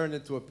she was turned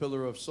into a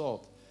pillar of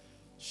salt.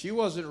 She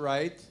wasn't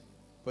right,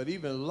 but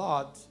even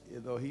Lot,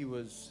 though he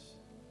was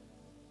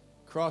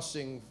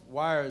crossing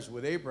wires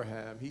with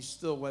Abraham, he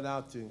still went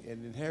out and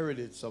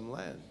inherited some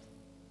land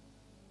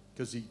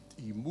because he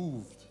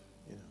moved,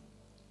 you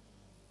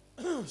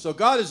know. So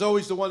God is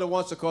always the one that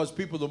wants to cause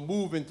people to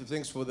move into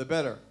things for the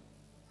better.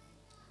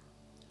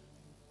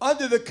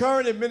 Under the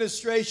current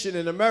administration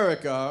in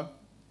America,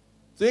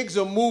 things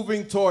are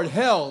moving toward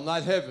hell,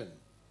 not heaven.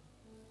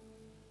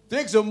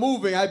 Things are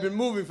moving. I've been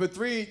moving for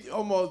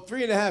almost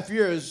 3.5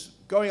 years,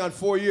 going on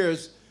 4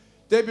 years.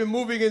 They've been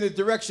moving in the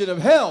direction of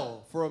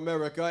hell for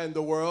America and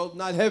the world,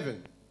 not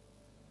heaven.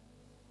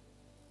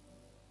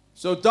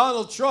 So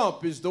Donald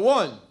Trump is the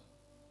one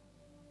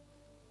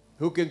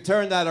who can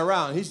turn that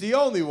around. He's the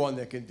only one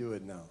that can do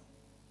it now.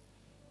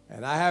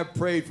 And I have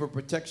prayed for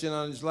protection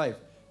on his life.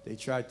 They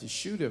tried to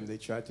shoot him. They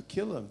tried to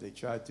kill him. They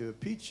tried to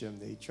impeach him.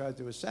 They tried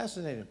to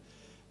assassinate him.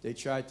 They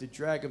tried to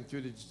drag him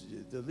through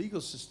the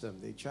legal system.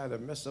 They try to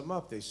mess him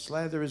up. They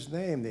slander his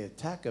name. They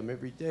attack him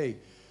every day.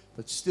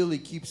 But still he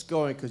keeps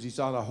going because he's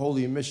on a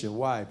holy mission.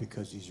 Why?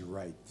 Because he's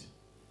right.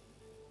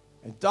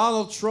 And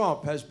Donald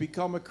Trump has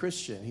become a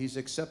Christian. He's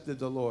accepted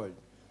the Lord.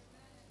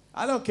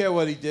 I don't care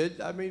what he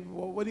did. I mean,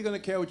 well, what are you going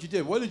to care what you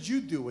did? What did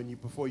you do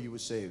before you were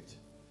saved?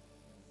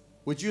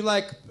 Would you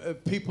like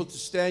people to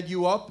stand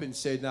you up and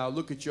say, now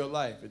look at your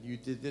life, and you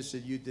did this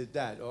and you did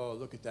that. Oh,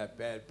 look at that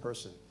bad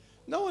person.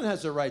 No one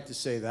has a right to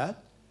say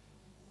that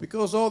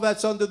because all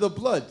that's under the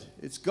blood.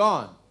 It's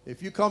gone.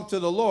 If you come to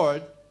the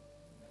Lord,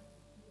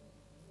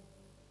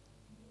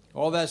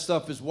 all that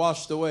stuff is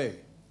washed away. Amen.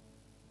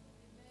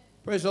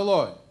 Praise the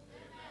Lord.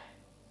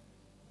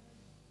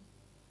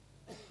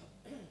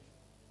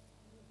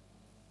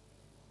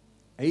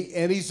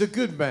 And he's a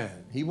good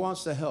man. He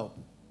wants to help.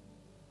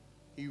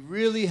 He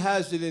really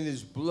has it in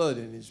his blood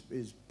and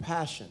his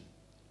passion.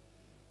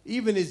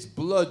 Even his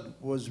blood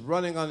was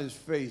running on his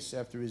face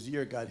after his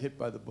ear got hit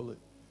by the bullet,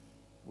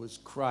 was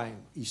crying.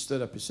 He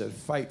stood up and said,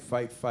 fight,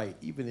 fight, fight.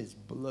 Even his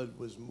blood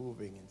was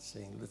moving and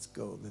saying, let's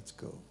go, let's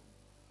go.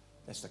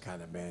 That's the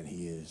kind of man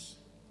he is.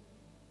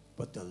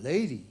 But the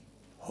lady,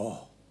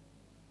 oh,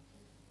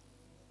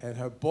 and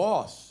her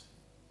boss,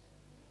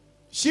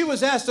 she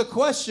was asked a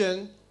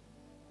question.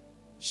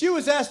 She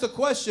was asked a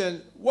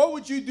question, what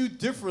would you do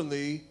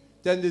differently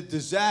than the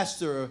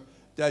disaster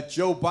that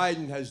Joe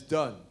Biden has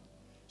done?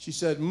 She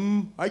said,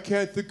 I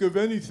can't think of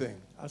anything.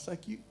 I was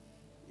like,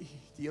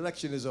 the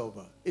election is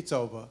over. It's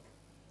over.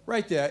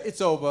 Right there,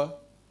 it's over.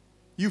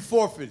 You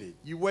forfeited.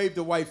 You waved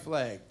the white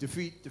flag.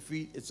 Defeat,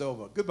 defeat, it's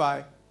over.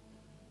 Goodbye.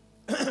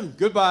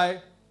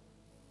 Goodbye.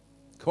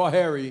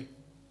 Kwaheri.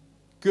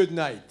 Good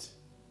night.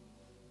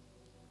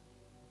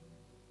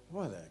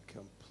 What a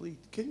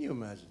complete, can you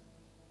imagine?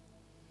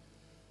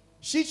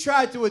 She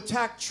tried to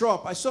attack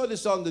Trump. I saw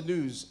this on the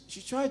news.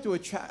 She tried to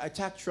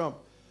attack Trump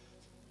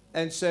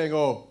and saying,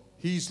 oh,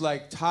 he's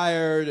like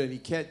tired and he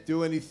can't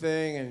do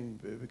anything.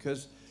 And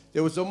because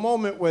there was a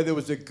moment where there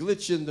was a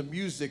glitch in the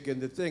music and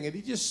the thing. And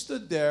he just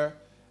stood there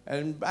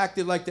and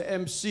acted like the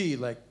MC,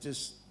 like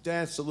just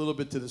danced a little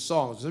bit to the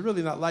songs. It's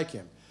really not like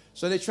him.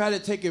 So they try to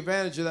take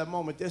advantage of that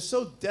moment. They're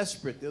so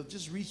desperate. They'll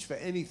just reach for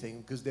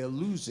anything because they're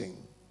losing.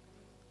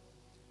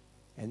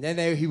 And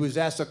then he was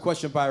asked a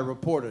question by a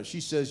reporter.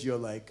 She says, you're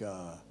like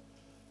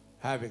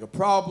having a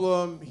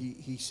problem.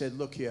 He said,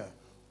 look here,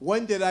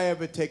 when did I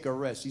ever take a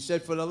rest? He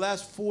said, for the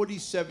last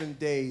 47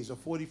 days or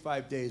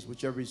 45 days,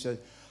 whichever he said,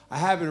 I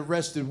haven't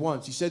rested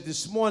once. He said,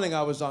 this morning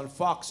I was on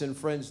Fox and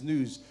Friends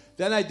News.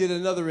 Then I did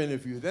another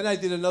interview. Then I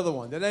did another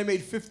one. Then I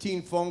made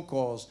 15 phone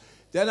calls.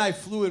 Then I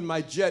flew in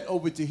my jet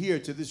over to here,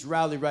 to this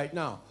rally right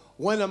now.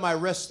 When am I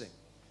resting?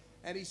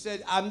 And he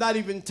said, I'm not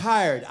even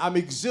tired. I'm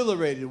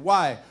exhilarated.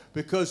 Why?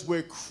 Because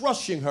we're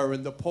crushing her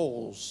in the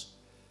polls.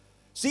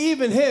 See,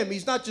 even him,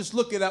 he's not just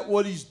looking at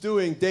what he's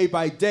doing day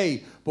by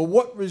day, but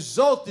what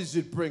result is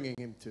it bringing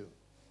him to?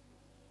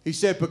 He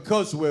said,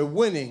 because we're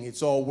winning,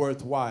 it's all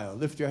worthwhile.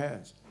 Lift your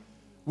hands.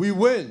 We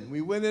win.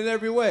 We win in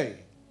every way.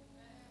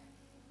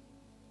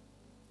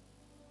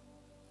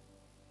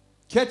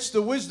 Catch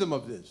the wisdom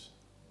of this.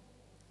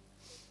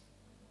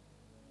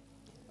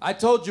 I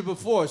told you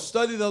before,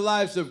 study the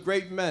lives of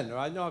great men. Or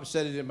I know I've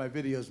said it in my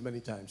videos many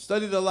times.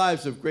 Study the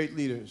lives of great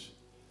leaders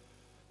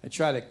and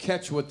try to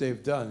catch what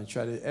they've done and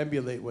try to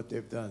emulate what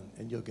they've done,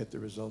 and you'll get the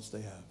results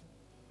they have.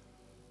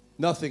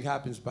 Nothing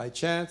happens by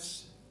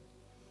chance.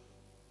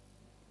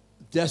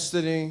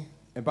 Destiny,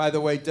 and by the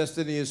way,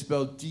 destiny is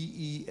spelled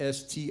D-E-S-T-I-N-Y,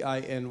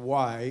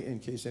 in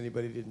case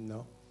anybody didn't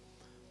know.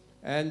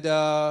 And,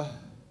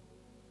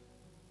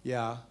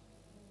 yeah.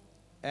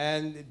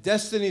 And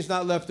destiny is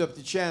not left up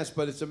to chance,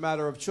 but it's a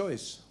matter of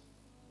choice.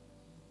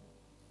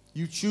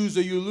 You choose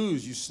or you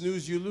lose. You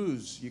snooze, you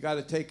lose. You got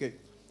to take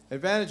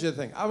advantage of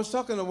the thing. I was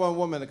talking to one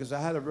woman because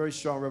I had a very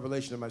strong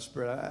revelation in my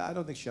spirit. I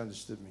don't think she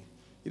understood me.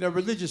 You know,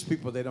 religious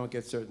people, they don't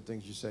get certain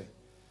things you say.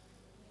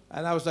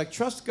 And I was like,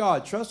 trust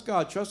God, trust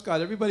God, trust God.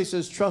 Everybody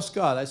says trust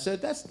God. I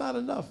said, that's not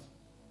enough.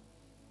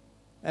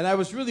 And I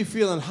was really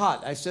feeling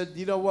hot. I said,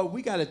 you know what,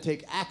 we got to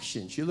take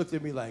action. She looked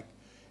at me like,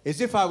 as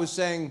if I was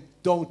saying,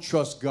 don't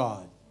trust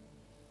God.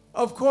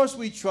 Of course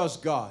we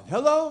trust God.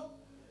 Hello?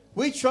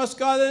 We trust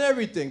God in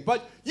everything.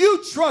 But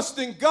you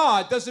trusting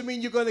God doesn't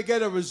mean you're going to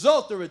get a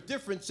result or a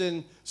difference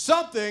in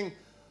something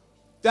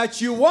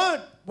that you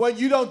want when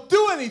you don't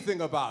do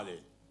anything about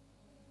it.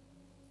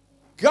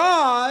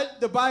 God,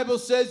 the Bible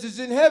says, is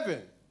in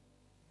heaven.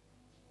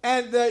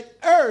 And the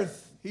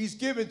earth he's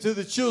given to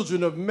the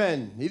children of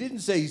men. He didn't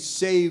say he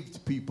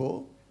saved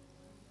people.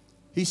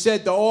 He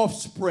said the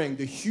offspring,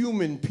 the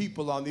human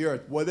people on the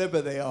earth,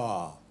 whatever they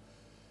are,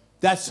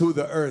 that's who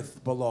the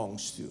earth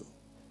belongs to.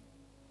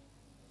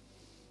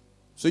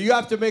 So you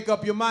have to make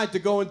up your mind to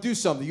go and do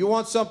something. You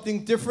want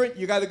something different,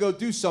 you got to go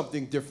do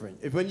something different.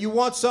 If when you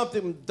want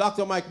something,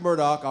 Dr. Mike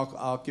Murdoch,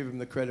 I'll give him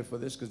the credit for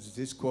this because it's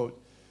his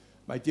quote.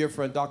 My dear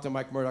friend, Dr.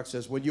 Mike Murdoch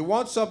says, when you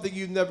want something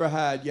you've never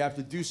had, you have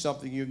to do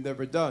something you've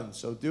never done.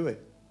 So do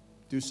it.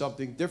 Do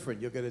something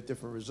different. You'll get a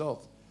different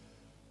result.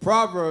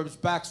 Proverbs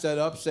backs that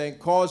up, saying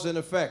cause and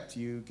effect.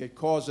 You get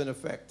cause and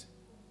effect.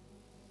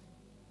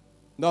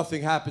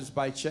 Nothing happens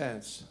by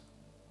chance.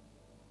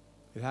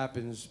 It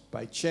happens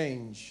by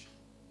change.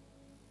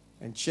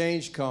 And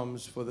change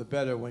comes for the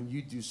better when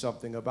you do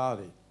something about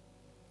it.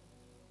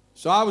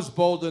 So I was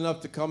bold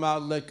enough to come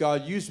out and let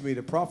God use me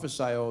to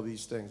prophesy all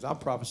these things. I'm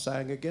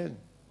prophesying again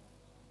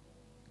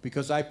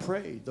because I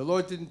prayed. The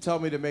Lord didn't tell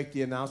me to make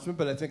the announcement,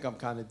 but I think I'm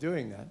kind of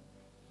doing that.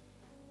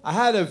 I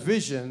had a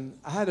vision.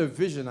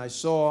 I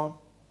saw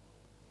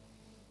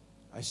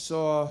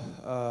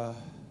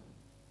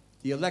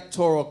the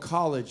Electoral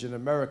College in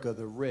America,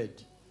 the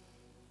red.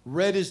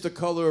 Red is the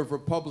color of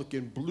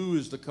Republican. Blue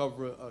is the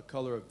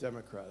color of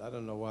Democrat. I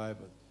don't know why,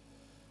 but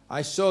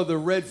I saw the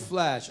red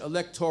flash,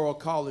 Electoral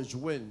College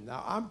win.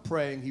 Now, I'm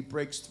praying he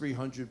breaks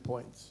 300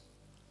 points.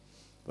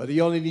 But he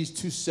only needs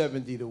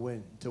 270 to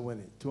win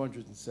it,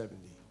 270.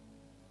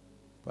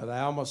 But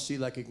I almost see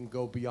like it can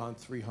go beyond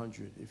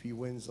 300 if he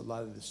wins a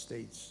lot of the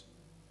states.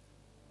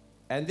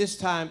 And this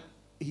time,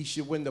 he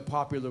should win the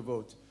popular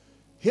vote.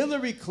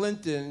 Hillary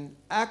Clinton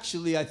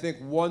actually, I think,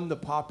 won the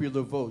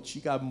popular vote.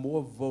 She got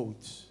more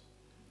votes.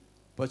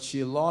 But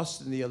she lost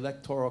in the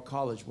Electoral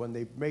College when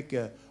they make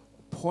a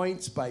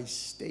points by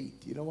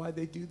state. You know why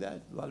they do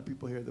that? A lot of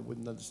people here that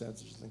wouldn't understand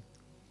such a thing.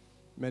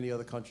 Many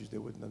other countries they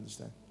wouldn't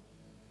understand.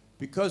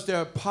 Because there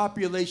are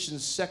population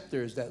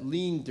sectors that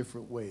lean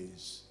different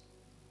ways.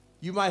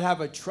 You might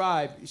have a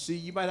tribe. You see,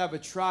 you might have a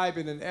tribe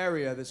in an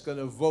area that's going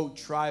to vote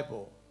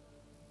tribal,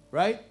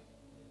 right?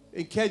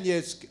 In Kenya,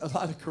 it's a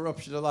lot of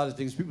corruption, a lot of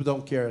things. People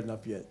don't care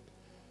enough yet.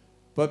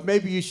 But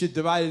maybe you should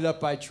divide it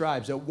up by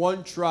tribes. That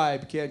one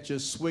tribe can't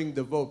just swing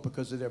the vote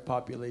because of their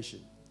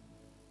population.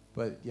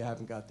 But you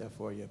haven't got that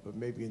far yet, but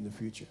maybe in the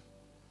future.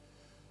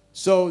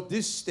 So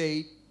this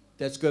state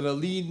that's going to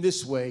lean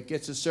this way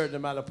gets a certain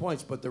amount of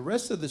points, but the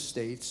rest of the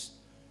states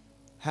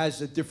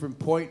has a different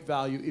point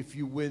value if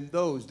you win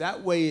those.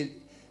 That way,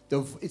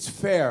 it's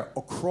fair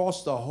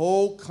across the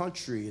whole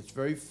country. It's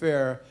very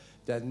fair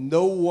that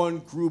no one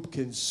group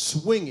can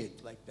swing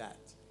it like that.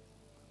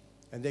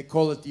 And they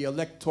call it the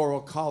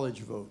Electoral College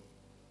vote.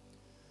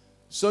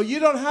 So you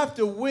don't have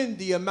to win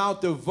the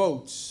amount of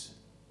votes.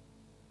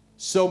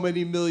 So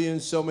many million,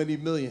 so many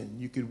million.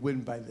 You could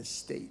win by the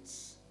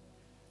states.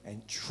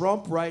 And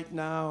Trump right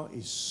now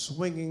is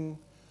swinging.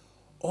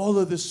 All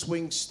of the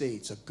swing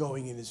states are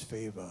going in his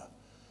favor.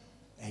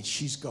 And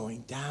she's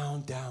going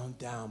down, down,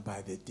 down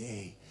by the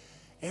day.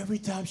 Every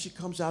time she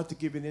comes out to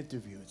give an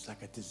interview, it's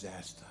like a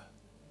disaster.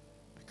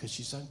 Because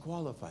she's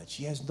unqualified.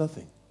 She has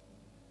nothing.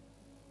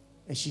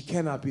 And she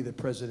cannot be the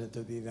president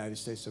of the United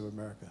States of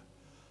America.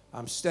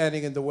 I'm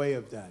standing in the way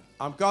of that.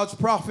 I'm God's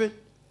prophet.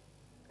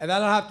 And I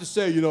don't have to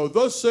say, you know,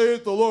 thus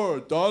saith the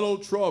Lord,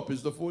 Donald Trump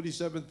is the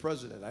 47th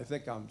president. I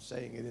think I'm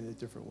saying it in a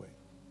different way.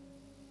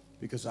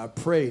 Because I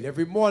prayed.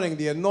 Every morning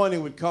the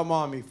anointing would come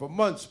on me for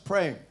months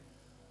praying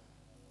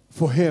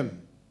for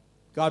him.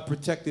 God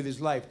protected his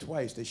life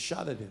twice. They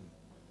shot at him.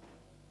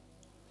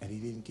 And he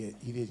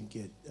didn't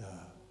get,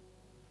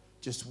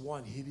 just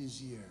one hit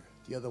his ear.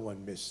 The other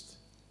one missed.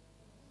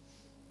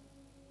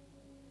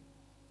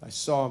 I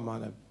saw him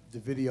on the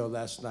video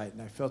last night,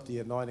 and I felt the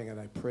anointing, and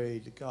I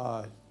prayed,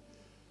 God,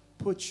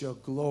 put your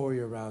glory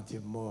around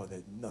him more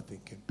that nothing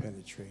can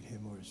penetrate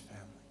him or his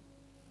family.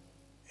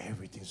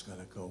 Everything's going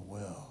to go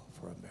well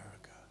for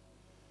America.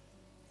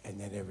 And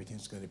then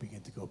everything's going to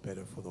begin to go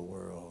better for the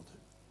world.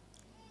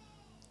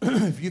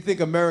 If you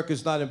think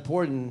America's not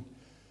important,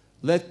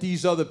 let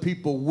these other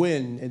people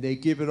win, and they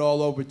give it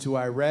all over to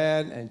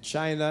Iran and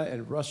China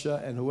and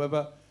Russia and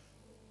whoever.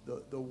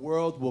 The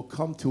world will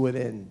come to an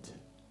end.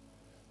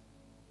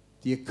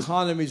 The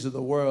economies of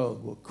the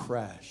world will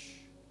crash.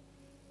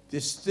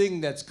 This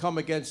thing that's come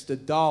against the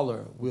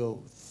dollar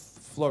will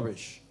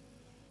flourish.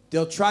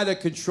 They'll try to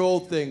control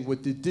things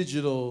with the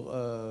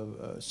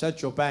digital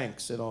central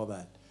banks and all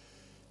that.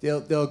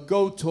 They'll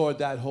go toward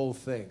that whole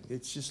thing.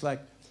 It's just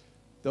like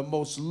the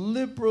most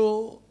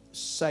liberal,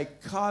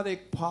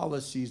 psychotic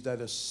policies that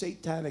are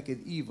satanic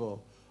and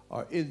evil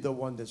are in the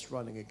one that's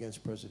running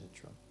against President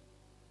Trump.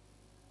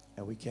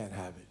 And we can't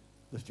have it.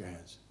 Lift your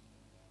hands.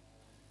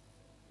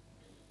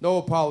 No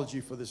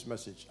apology for this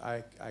message.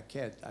 I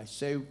can't. I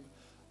say,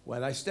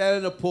 when I stand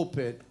in a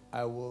pulpit,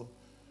 I will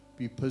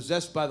be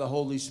possessed by the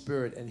Holy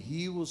Spirit, and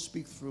he will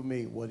speak through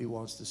me what he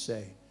wants to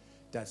say.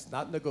 That's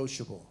not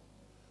negotiable.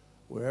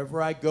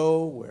 Wherever I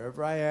go,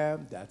 wherever I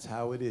am, that's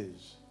how it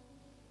is.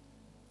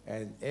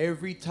 And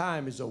every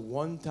time is a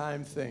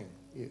one-time thing.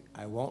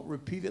 I won't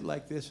repeat it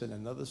like this in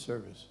another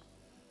service.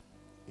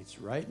 It's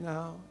right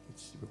now,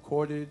 it's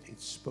recorded,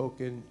 it's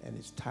spoken, and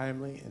it's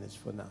timely, and it's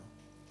for now.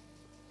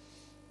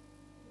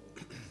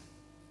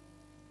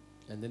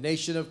 And the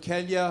nation of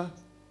Kenya,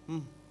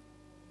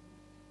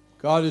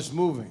 God is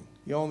moving.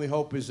 The only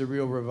hope is the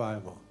real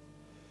revival.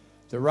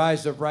 The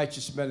rise of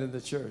righteous men in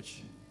the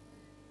church.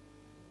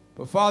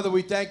 But Father,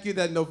 we thank you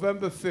that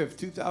November 5th,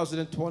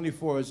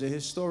 2024 is a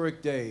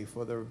historic day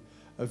for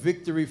a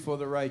victory for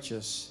the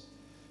righteous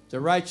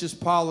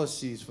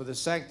policies, for the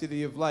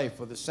sanctity of life,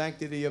 for the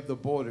sanctity of the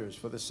borders,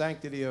 for the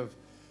sanctity of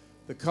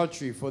the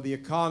country, for the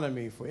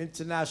economy, for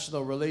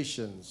international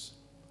relations.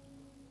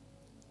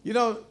 You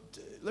know,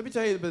 let me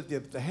tell you about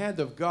the hand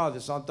of God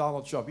that's on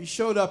Donald Trump. He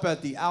showed up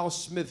at the Al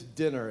Smith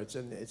dinner. It's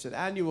an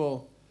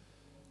annual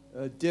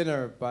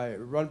dinner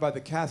run by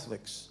the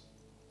Catholics.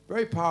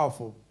 Very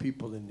powerful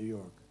people in New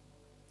York,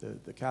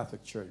 the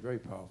Catholic Church, very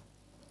powerful.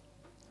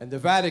 And the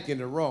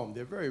Vatican in Rome,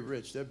 they're very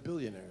rich. They're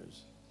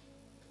billionaires.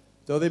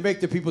 Though they make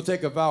the people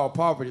take a vow of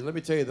poverty, let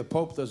me tell you, the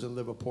Pope doesn't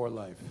live a poor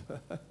life.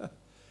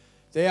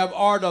 They have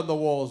art on the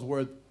walls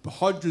worth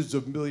hundreds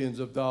of millions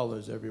of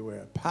dollars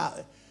everywhere.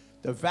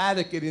 The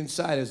Vatican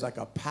inside is like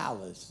a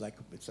palace.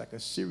 It's like a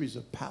series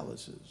of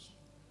palaces.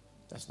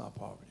 That's not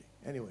poverty.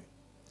 Anyway.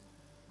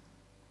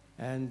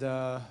 And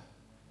a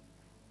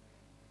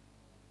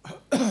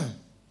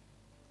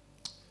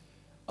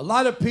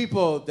lot of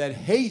people that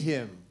hate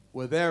him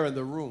were there in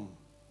the room.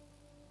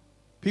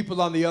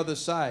 People on the other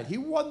side. He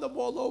won them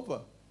all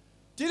over.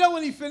 Do you know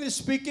when he finished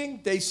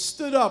speaking, they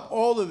stood up,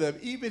 all of them,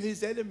 even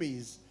his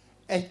enemies,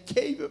 and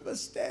gave him a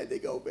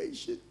standing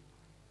ovation.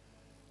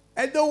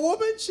 And the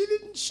woman, she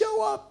didn't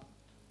show up.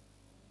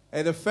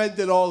 And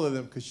offended all of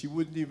them because she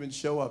wouldn't even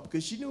show up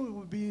because she knew it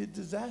would be a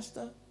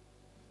disaster.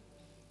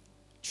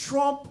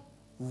 Trump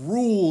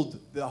ruled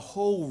the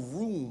whole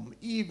room,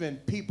 even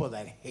people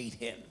that hate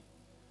him.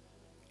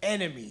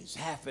 Enemies,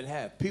 half and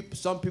half.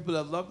 Some people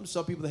that love him,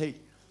 some people that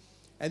hate.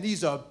 And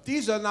these are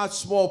not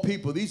small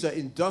people. These are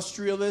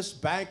industrialists,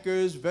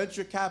 bankers,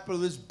 venture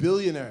capitalists,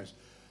 billionaires.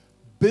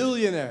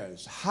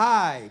 Billionaires,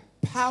 high,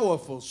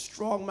 powerful,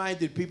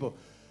 strong-minded people.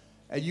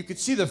 And you could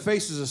see the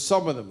faces of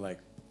some of them, like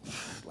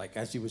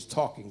as he was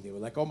talking, they were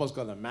like almost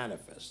going to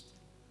manifest.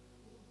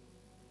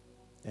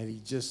 And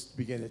he just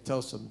began to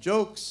tell some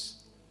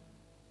jokes.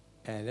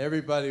 And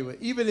everybody,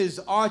 even his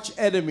arch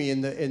enemy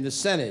in the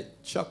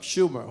Senate, Chuck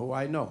Schumer, who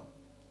I know,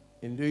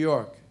 in New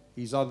York,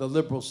 he's on the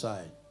liberal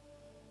side.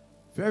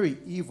 Very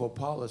evil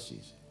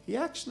policies. He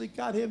actually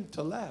got him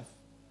to laugh.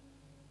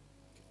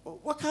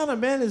 What kind of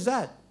man is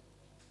that?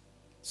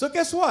 So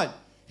guess what?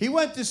 He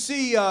went to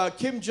see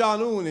Kim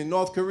Jong-un in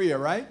North Korea,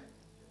 right?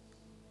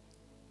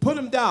 Put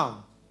him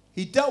down.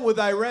 He dealt with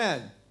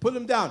Iran. Put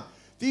him down.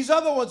 These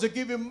other ones are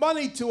giving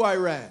money to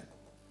Iran.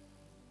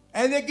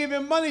 And they're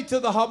giving money to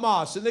the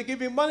Hamas. And they're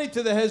giving money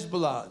to the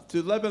Hezbollah,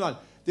 to Lebanon.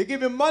 They're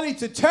giving money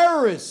to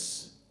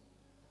terrorists.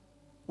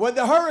 When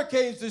the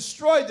hurricanes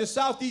destroyed the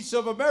southeast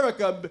of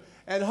America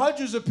and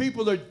hundreds of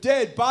people are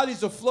dead,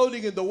 bodies are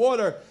floating in the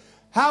water,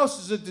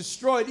 houses are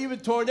destroyed, even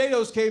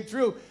tornadoes came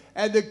through,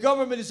 and the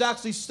government is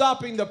actually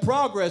stopping the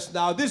progress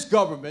now, this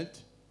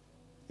government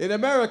in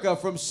America,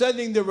 from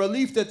sending the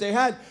relief that they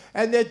had.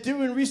 And they're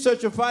doing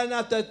research and finding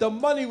out that the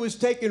money was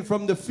taken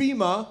from the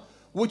FEMA,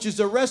 which is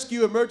a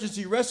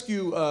emergency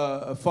rescue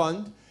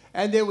fund,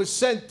 and they were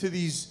sent to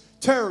these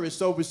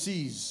terrorists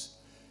overseas.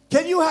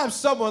 Can you have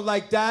someone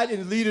like that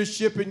in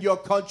leadership in your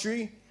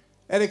country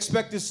and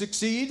expect to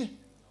succeed?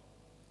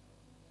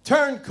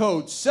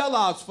 Turncoats,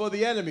 sellouts for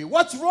the enemy.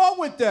 What's wrong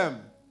with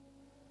them?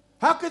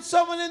 How could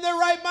someone in their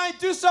right mind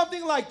do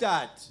something like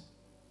that?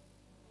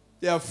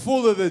 They're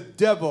full of the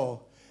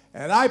devil.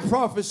 And I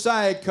prophesy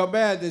and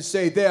command and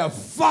say they are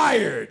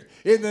fired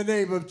in the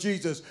name of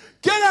Jesus.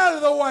 Get out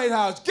of the White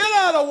House. Get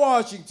out of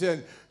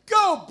Washington.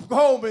 Go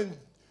home and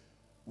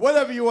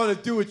whatever you want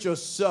to do with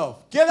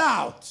yourself. Get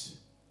out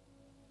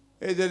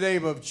in the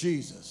name of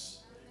Jesus.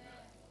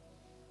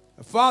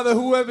 Father,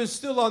 whoever's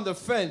still on the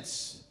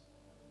fence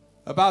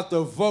about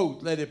the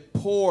vote, let it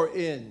pour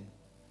in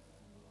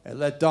and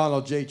let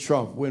Donald J.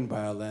 Trump win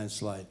by a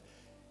landslide.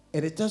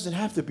 And it doesn't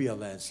have to be a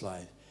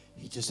landslide.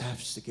 He just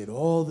has to get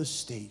all the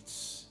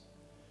states.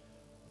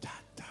 Da,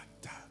 da,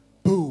 da.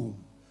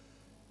 Boom.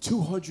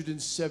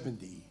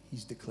 270,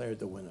 he's declared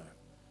the winner.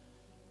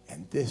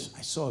 And this,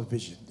 I saw a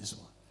vision, this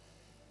one.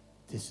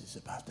 This is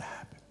about to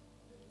happen.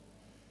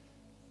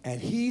 And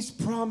he's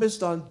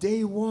promised on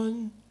day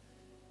one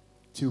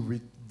to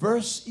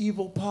reverse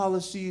evil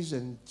policies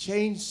and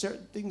change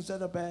certain things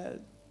that are bad.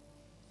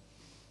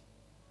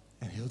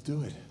 And he'll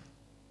do it.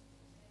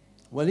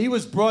 When he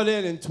was brought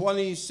in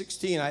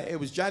 2016, it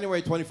was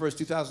January 21st,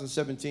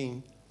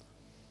 2017,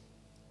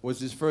 was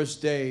his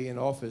first day in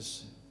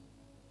office.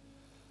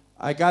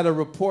 I got a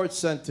report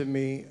sent to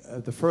me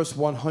the first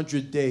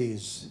 100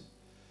 days.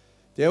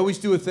 They always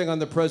do a thing on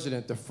the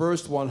president, the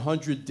first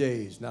 100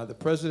 days. Now, the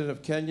president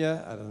of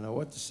Kenya, I don't know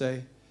what to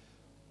say.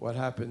 What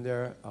happened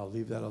there, I'll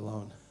leave that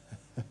alone.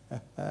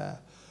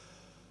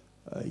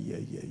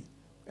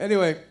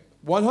 Anyway,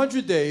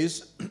 100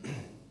 days,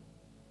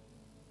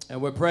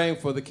 and we're praying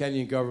for the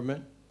Kenyan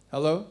government.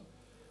 Hello?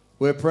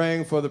 We're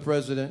praying for the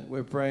president.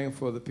 We're praying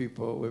for the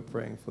people. We're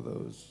praying for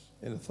those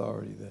in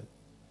authority that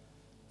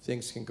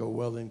things can go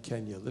well in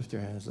Kenya. Lift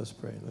your hands. Let's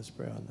pray. Let's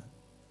pray on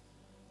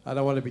that. I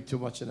don't want to be too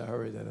much in a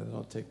hurry that I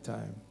don't take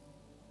time.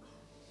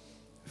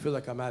 I feel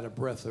like I'm out of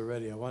breath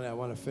already. I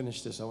want to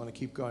finish this. I want to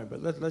keep going.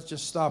 But let's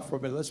just stop for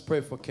a minute. Let's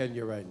pray for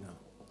Kenya right now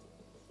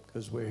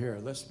because we're here.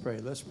 Let's pray.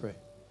 Let's pray.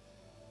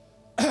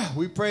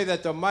 We pray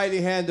that the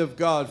mighty hand of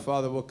God,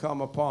 Father, will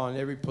come upon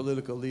every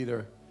political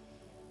leader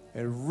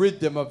and rid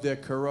them of their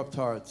corrupt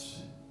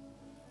hearts.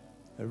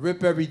 And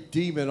rip every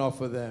demon off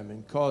of them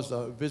and cause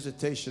the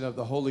visitation of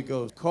the Holy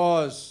Ghost.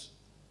 Cause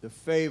the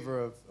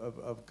favor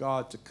of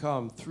God to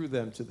come through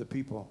them to the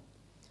people.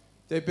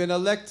 They've been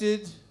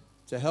elected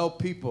to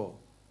help people,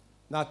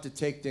 not to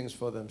take things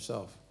for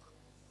themselves.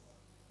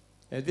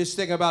 And this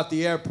thing about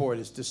the airport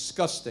is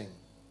disgusting.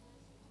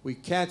 We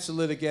cancel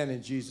it again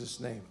in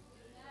Jesus' name.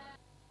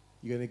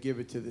 You're going to give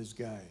it to this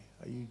guy.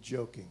 Are you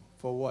joking?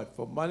 For what?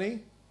 For money?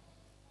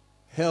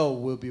 Hell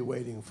will be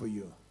waiting for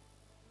you.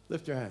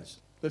 Lift your hands.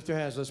 Lift your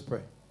hands. Let's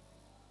pray.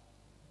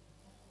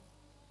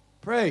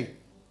 Pray.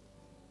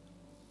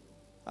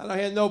 I don't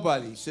hear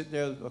nobody sitting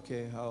there.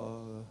 Okay,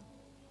 I'll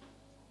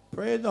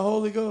pray in the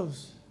Holy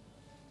Ghost.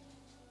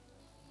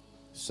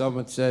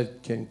 Someone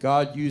said, can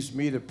God use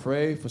me to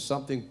pray for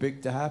something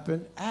big to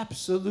happen?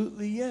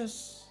 Absolutely,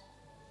 yes.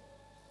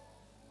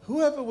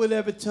 Whoever would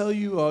ever tell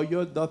you, oh,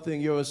 you're nothing,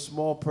 you're a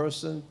small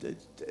person,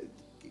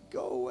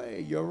 go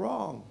away, you're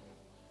wrong.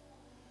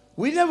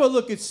 We never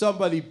look at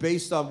somebody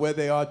based on where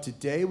they are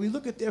today. We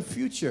look at their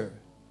future.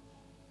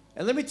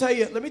 And let me tell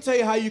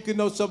you how you can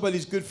know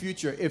somebody's good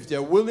future. If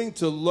they're willing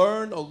to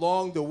learn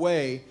along the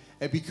way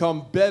and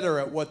become better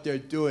at what they're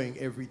doing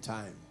every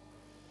time.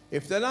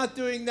 If they're not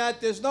doing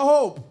that, there's no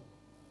hope.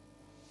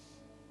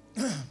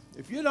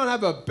 If you don't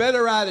have a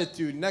better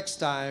attitude next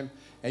time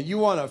and you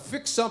want to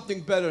fix something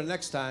better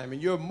next time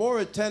and you're more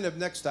attentive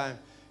next time,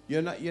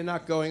 you're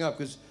not going up.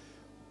 Because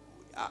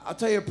I'll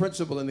tell you a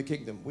principle in the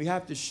kingdom. We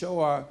have to show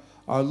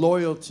our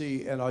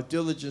loyalty and our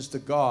diligence to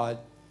God,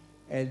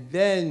 and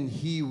then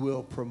He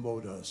will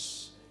promote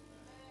us.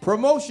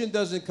 Promotion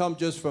doesn't come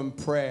just from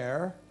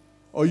prayer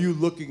or you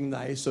looking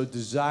nice or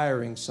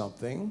desiring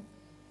something.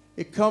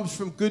 It comes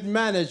from good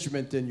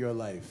management in your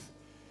life.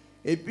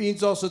 It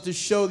means also to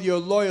show your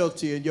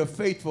loyalty and your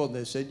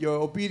faithfulness and your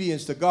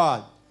obedience to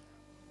God.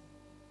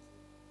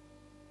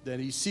 Then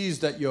He sees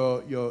that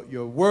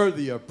you're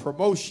worthy of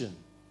promotion.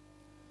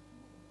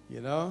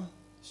 You know?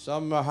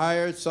 Some are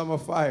hired, some are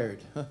fired.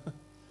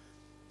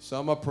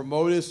 Some are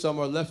promoted, some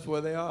are left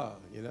where they are.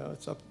 You know,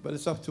 but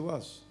it's up to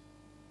us.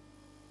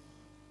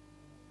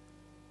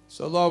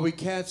 So, Lord, we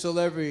cancel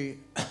every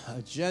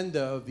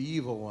agenda of the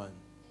evil one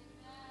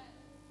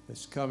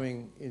that's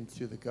coming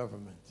into the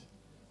government.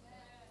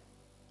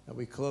 And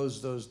we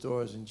close those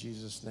doors in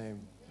Jesus'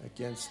 name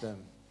against them.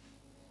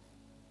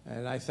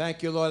 And I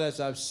thank you, Lord, as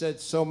I've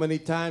said so many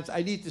times.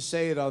 I need to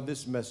say it on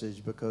this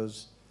message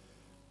because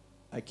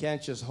I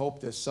can't just hope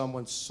that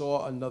someone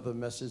saw another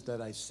message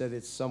that I said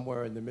it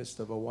somewhere in the midst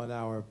of a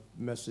 1-hour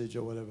message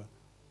or whatever.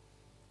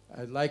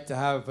 I'd like to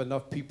have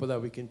enough people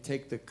that we can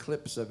take the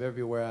clips of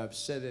everywhere I've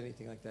said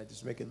anything like that,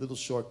 just make it little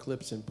short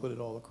clips and put it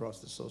all across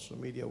the social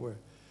media. We're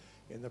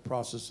in the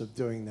process of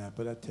doing that,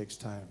 but that takes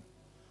time.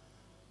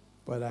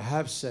 But I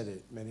have said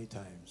it many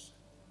times,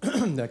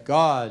 that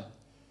God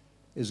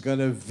is going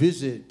to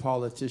visit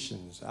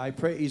politicians. I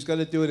pray He's going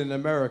to do it in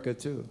America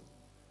too.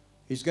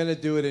 He's going to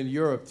do it in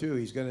Europe too.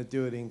 He's going to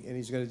do it and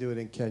He's going to do it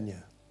in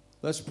Kenya.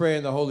 Let's pray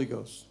in the Holy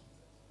Ghost.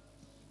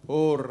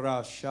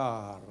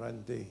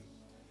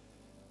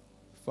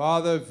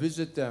 Father,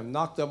 visit them.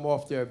 Knock them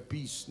off their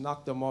beasts.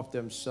 Knock them off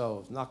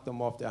themselves. Knock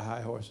them off their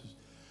high horses.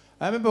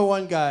 I remember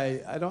one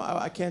guy.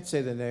 I can't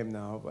say the name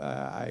now.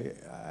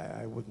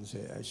 I wouldn't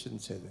say. I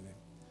shouldn't say the name.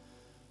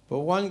 But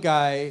one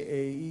guy,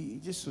 he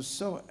just was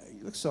so.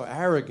 He looked so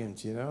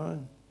arrogant, you know.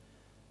 And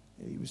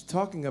he was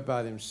talking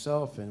about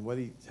himself and what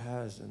he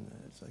has, and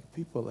it's like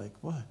people like,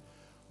 what?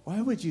 Why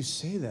would you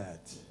say that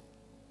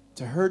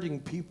to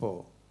hurting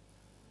people?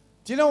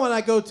 Do you know when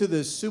I go to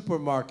the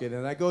supermarket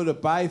and I go to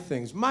buy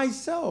things,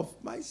 myself,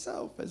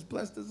 as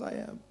blessed as I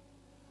am,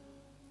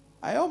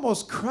 I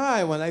almost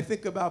cry when I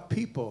think about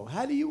people.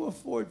 How do you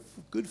afford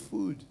good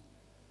food?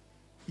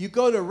 You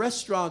go to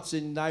restaurants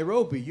in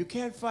Nairobi, you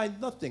can't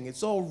find nothing.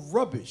 It's all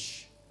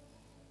rubbish.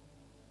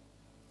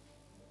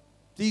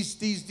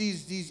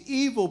 These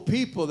evil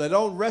people that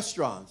own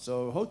restaurants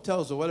or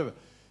hotels or whatever,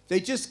 they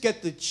just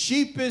get the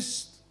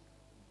cheapest,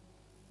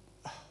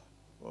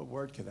 what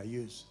word can I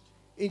use?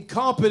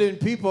 Incompetent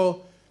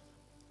people,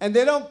 and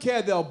they don't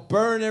care. They'll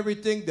burn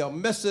everything. They'll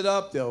mess it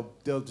up.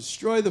 They'll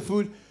destroy the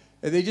food,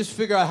 and they just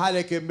figure out how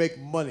they can make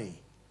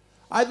money.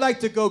 I'd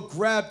like to go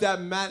grab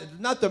that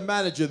not the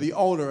manager, the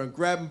owner, and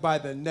grab him by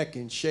the neck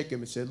and shake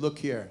him and say, look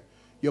here,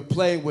 you're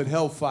playing with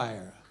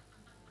hellfire.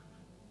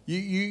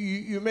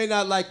 You may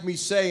not like me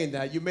saying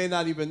that. You may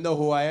not even know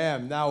who I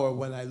am now or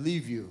when I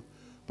leave you,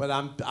 but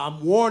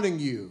I'm warning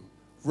you,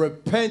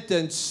 repent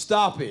and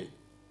stop it.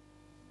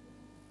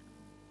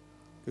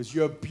 Because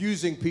you're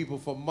abusing people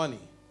for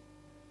money.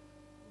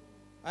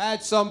 I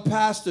had some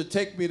pastor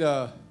take me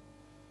to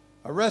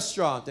a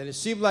restaurant, and it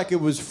seemed like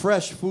it was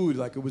fresh food,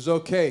 like it was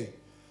okay.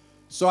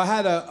 So I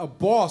had a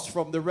boss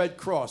from the Red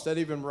Cross. That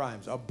even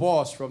rhymes. A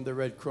boss from the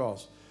Red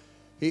Cross.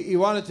 He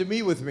wanted to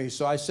meet with me,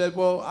 so I said,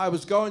 well, I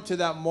was going to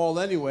that mall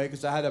anyway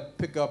because I had to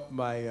pick up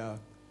my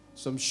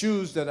some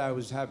shoes that I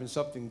was having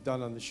something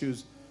done on the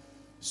shoes.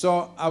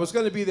 So I was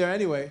going to be there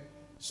anyway.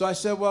 So I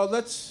said, well,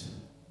 let's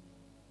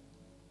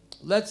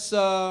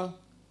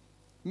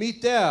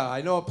meet there.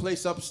 I know a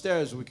place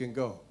upstairs we can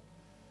go.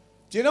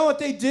 Do you know what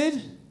they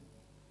did?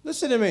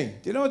 Listen to me.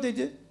 Do you know what they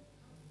did?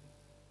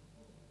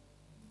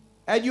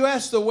 And you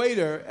ask the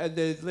waiter, and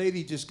the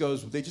lady just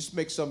goes, they just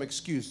make some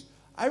excuse.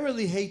 I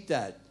really hate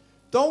that.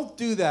 Don't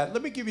do that.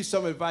 Let me give you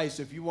some advice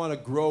if you want to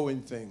grow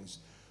in things.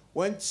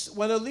 When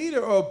a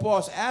leader or a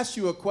boss asks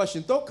you a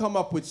question, don't come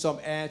up with some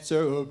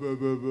answer,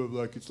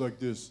 like it's like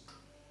this.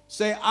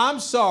 Say, I'm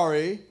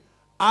sorry.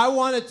 I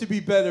want it to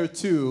be better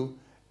too.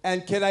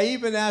 And can I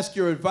even ask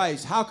your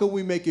advice? How can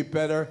we make it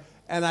better?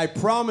 And I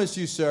promise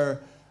you,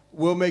 sir,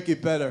 we'll make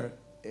it better.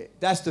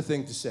 That's the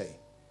thing to say.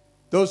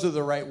 Those are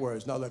the right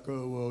words. Not like,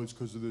 oh, well, it's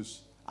because of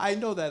this. I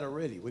know that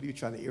already. What are you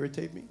trying to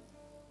irritate me?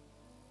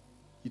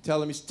 You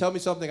tell me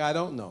something I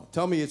don't know.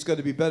 Tell me it's going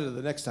to be better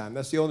the next time.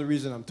 That's the only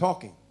reason I'm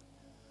talking.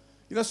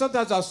 You know,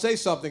 sometimes I'll say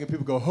something and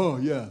people go, oh,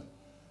 yeah.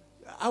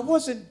 I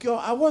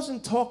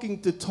wasn't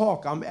talking to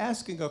talk. I'm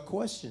asking a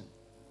question.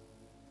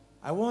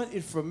 I want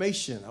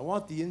information. I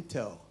want the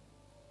intel.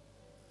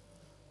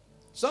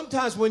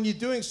 Sometimes when you're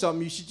doing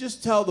something, you should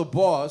just tell the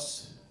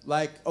boss,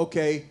 like,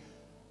 okay,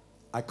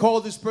 I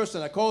called this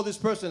person, I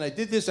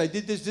did this,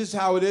 this is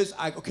how it is.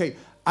 Okay,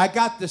 I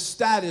got the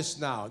status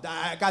now.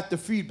 I got the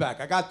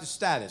feedback, I got the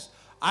status.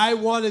 I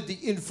wanted the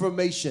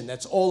information.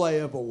 That's all I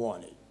ever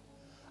wanted.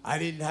 I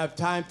didn't have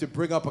time to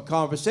bring up a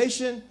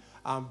conversation.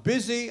 I'm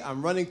busy,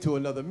 I'm running to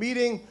another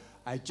meeting.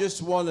 I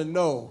just want to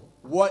know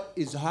what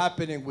is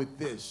happening with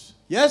this.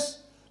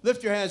 Yes?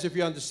 Lift your hands if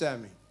you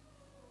understand me.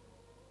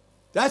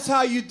 That's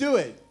how you do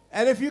it.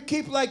 And if you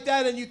keep like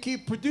that and you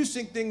keep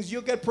producing things,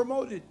 you'll get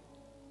promoted.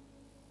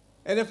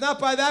 And if not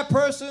by that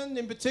person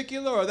in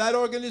particular or that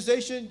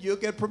organization, you'll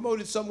get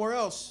promoted somewhere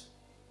else.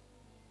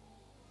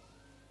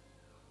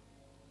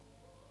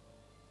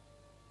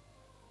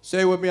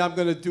 Say with me, I'm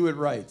going to do it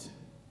right.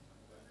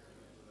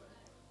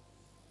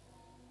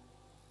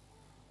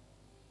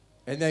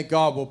 And then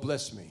God will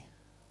bless me.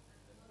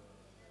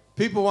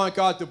 People want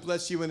God to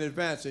bless you in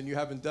advance and you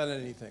haven't done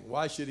anything.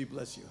 Why should he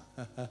bless you?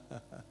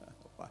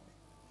 Why?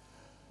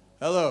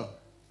 Hello.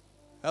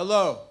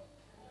 Hello.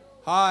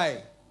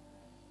 Hi.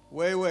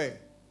 Wait.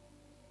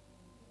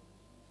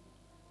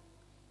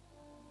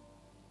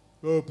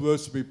 Oh,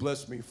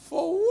 bless me.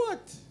 For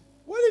what?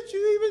 What did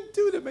you even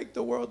do to make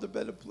the world a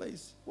better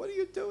place? What are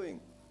you doing?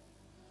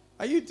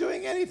 Are you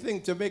doing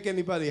anything to make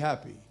anybody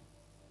happy?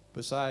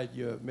 Besides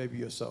maybe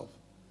yourself.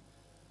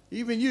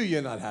 Even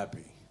you're not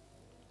happy.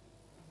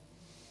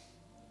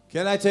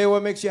 Can I tell you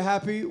what makes you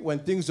happy? When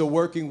things are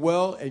working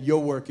well and you're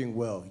working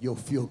well, you'll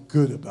feel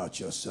good about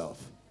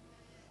yourself.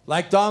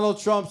 Like Donald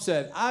Trump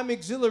said, I'm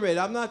exhilarated,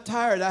 I'm not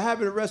tired, I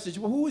haven't rested.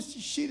 Well, who was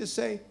she to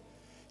say?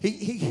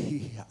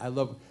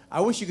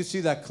 I wish you could see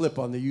that clip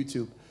on the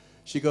YouTube.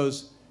 He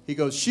goes,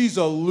 she's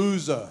a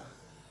loser.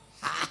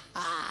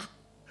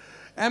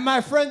 And my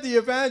friend, the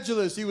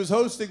evangelist, he was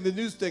hosting the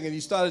news thing and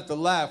he started to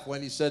laugh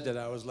when he said that.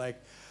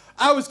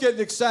 I was getting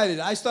excited.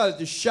 I started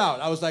to shout.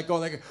 I was like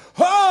going like,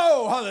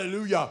 oh,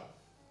 hallelujah.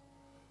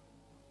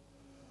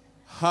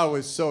 I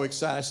was so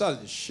excited. I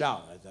started to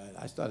shout.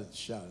 I started to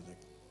shout. Like,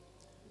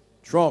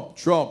 Trump,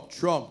 go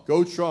Trump,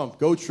 go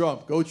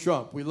Trump, go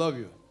Trump. We love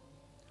you.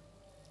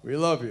 We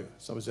love you.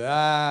 Someone said,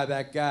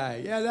 that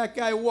guy. Yeah, that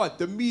guy what?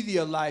 The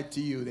media lied to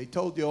you. They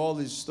told you all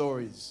his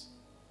stories.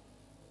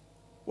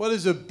 What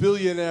is a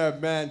billionaire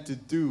man to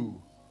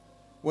do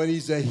when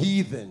he's a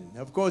heathen?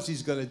 Of course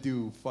he's going to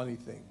do funny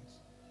things.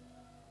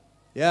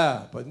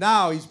 Yeah, but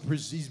now he's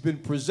been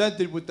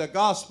presented with the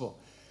gospel.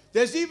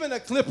 There's even a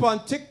clip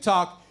on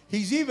TikTok.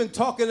 He's even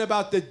talking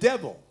about the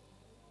devil.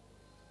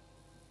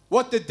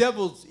 What the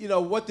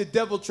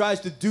devil tries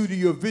to do to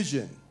your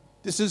vision.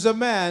 This is a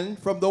man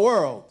from the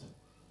world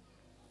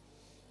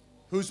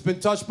who's been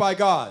touched by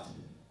God.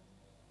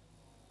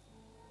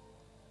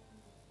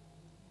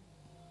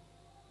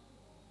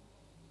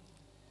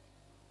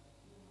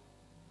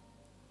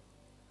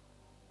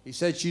 He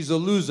said, she's a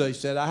loser. He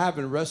said, I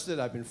haven't rested.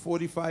 I've been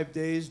 45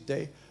 days,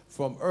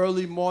 from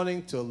early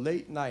morning till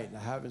late night, and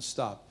I haven't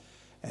stopped.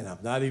 And I'm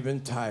not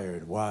even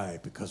tired. Why?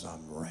 Because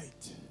I'm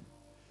right.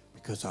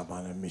 Because I'm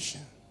on a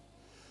mission.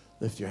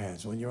 Lift your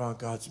hands. When you're on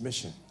God's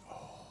mission,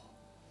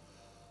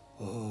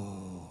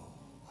 wow.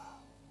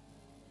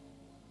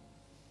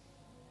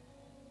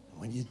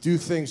 When you do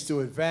things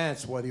to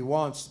advance what he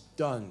wants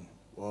done,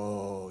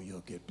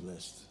 you'll get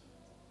blessed.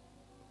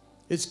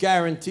 It's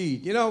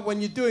guaranteed. You know,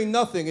 when you're doing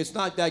nothing, it's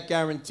not that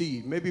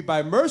guaranteed. Maybe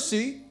by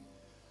mercy.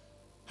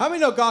 How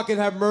many know God can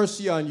have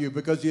mercy on you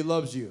because he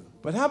loves you?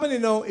 But how many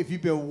know if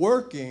you've been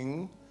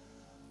working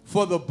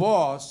for the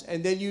boss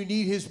and then you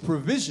need his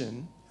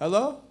provision,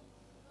 hello?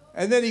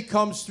 And then he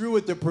comes through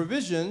with the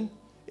provision,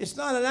 it's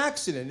not an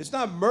accident. It's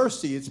not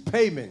mercy, it's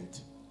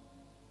payment.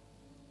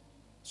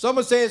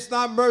 Someone say it's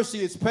not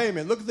mercy, it's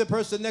payment. Look at the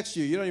person next to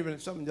you. You don't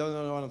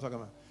know what I'm talking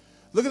about.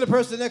 Look at the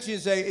person next to you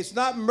and say, it's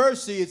not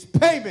mercy, it's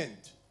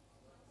payment.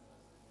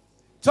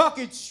 Talk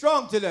it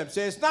strong to them.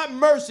 Say, it's not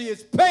mercy,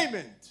 it's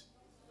payment.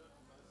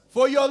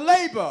 For your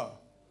labor.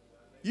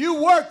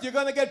 You worked, you're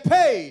going to get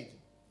paid.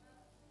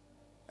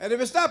 And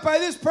if it's not by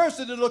this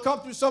person, it'll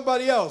come through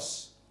somebody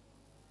else.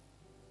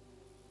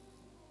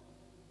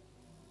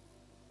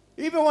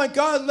 Even when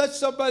God lets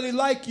somebody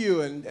like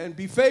you and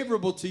be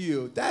favorable to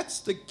you, that's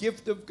the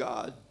gift of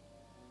God.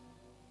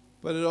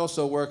 But it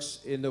also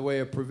works in the way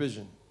of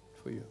provision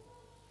for you.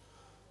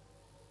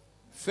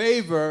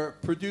 Favor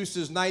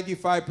produces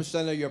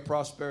 95% of your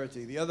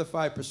prosperity. The other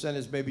 5%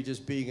 is maybe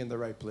just being in the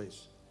right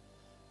place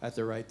at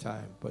the right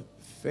time. But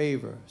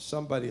favor,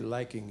 somebody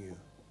liking you,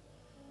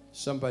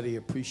 somebody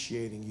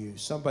appreciating you,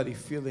 somebody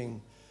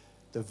feeling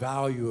the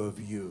value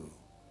of you.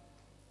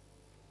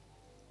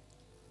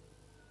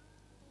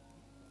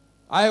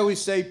 I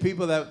always say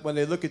people that when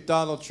they look at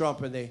Donald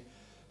Trump and they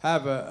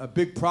have a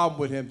big problem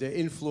with him, they're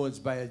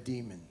influenced by a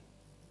demon.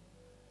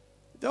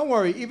 Don't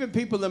worry, even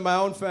people in my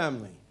own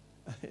family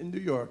in New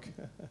York,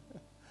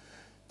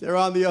 they're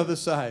on the other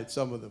side,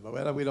 some of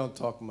them. We don't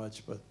talk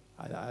much, but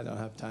I don't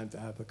have time to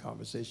have a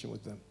conversation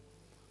with them.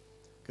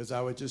 Because I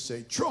would just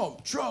say,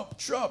 Trump, Trump,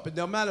 Trump, and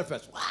they'll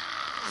manifest. Wow,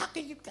 how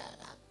can you get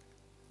that?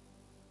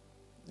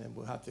 And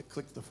we'll have to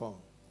click the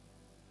phone.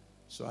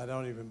 So I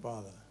don't even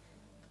bother.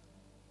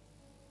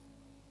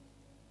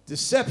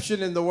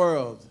 Deception in the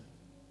world.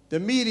 The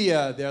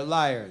media, they're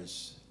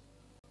liars.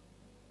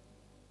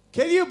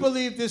 Can you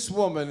believe this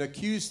woman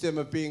accused him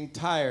of being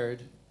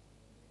tired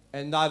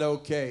and not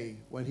okay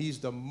when he's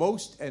the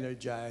most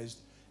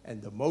energized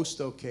and the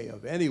most okay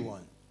of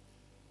anyone?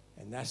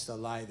 And that's the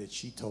lie that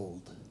she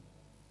told.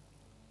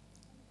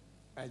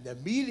 And the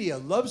media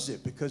loves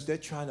it because they're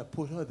trying to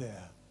put her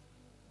there.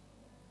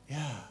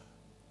 Yeah.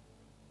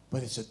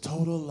 But it's a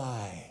total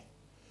lie.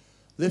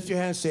 Lift your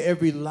hands, say,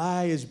 every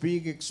lie is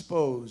being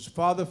exposed.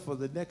 Father, for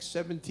the next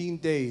 17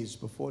 days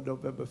before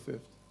November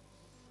 5th,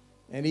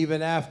 and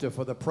even after,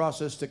 for the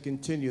process to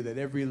continue, that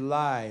every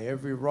lie,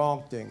 every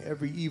wrong thing,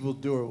 every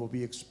evildoer will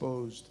be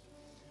exposed.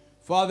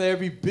 Father,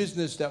 every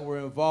business that we're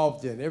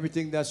involved in,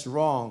 everything that's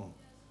wrong,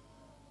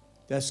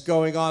 that's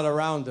going on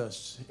around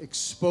us,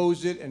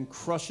 expose it and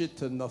crush it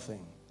to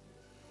nothing.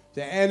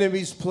 The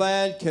enemy's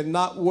plan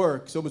cannot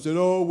work. Someone said,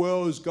 oh,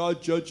 well, is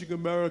God judging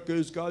America?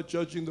 Is God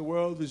judging the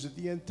world? Is it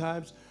the end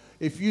times?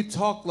 If you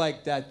talk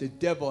like that, the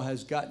devil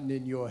has gotten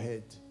in your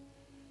head.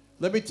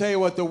 Let me tell you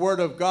what the Word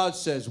of God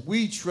says.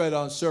 We tread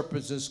on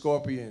serpents and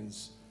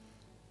scorpions,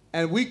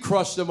 and we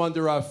crush them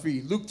under our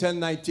feet. Luke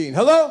 10:19.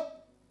 Hello?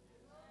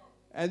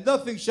 And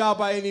nothing shall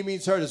by any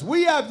means hurt us.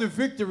 We have the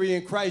victory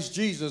in Christ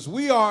Jesus.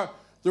 We are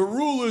the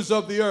rulers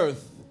of the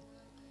earth.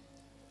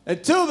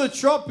 Until the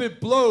trumpet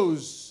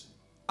blows,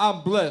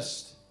 I'm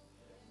blessed.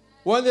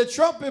 When the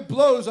trumpet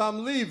blows,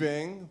 I'm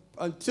leaving.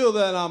 Until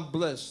then, I'm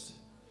blessed.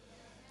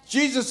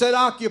 Jesus said,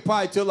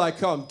 occupy till I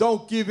come.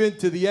 Don't give in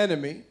to the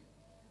enemy.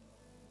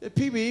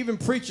 People, even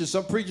preachers,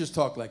 some preachers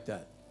talk like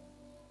that.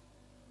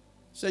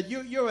 Said,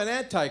 you're an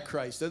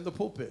antichrist in the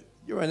pulpit.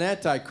 You're an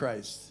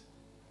antichrist.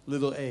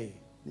 Little a.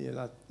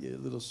 You're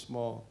little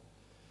small.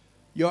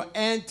 You're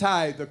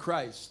anti the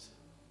Christ.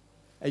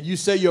 And you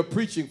say you're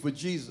preaching for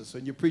Jesus,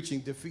 and you're preaching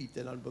defeat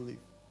and unbelief.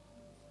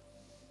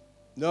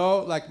 No,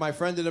 like my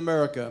friend in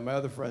America and my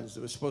other friends,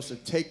 they were supposed to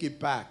take it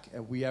back.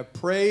 And we have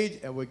prayed,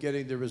 and we're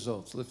getting the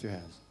results. Lift your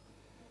hands.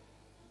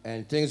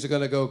 And things are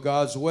going to go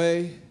God's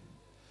way.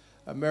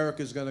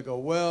 America's going to go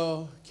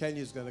well.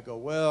 Kenya's going to go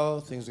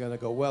well. Things are going to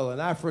go well in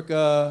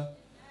Africa.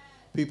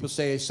 People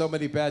say so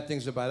many bad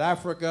things about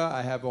Africa.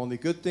 I have only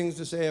good things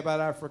to say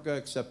about Africa,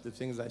 except the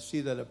things I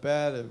see that are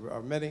bad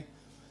are many.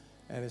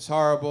 And it's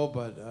horrible,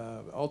 but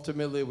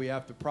ultimately we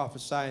have to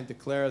prophesy and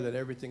declare that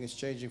everything is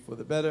changing for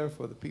the better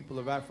for the people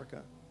of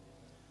Africa,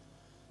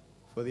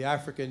 for the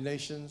African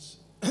nations.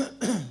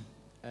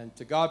 And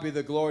to God be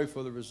the glory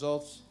for the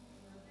results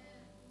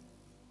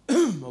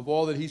of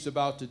all that He's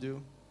about to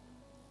do.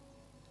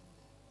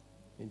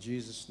 In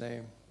Jesus'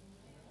 name.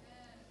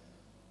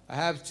 I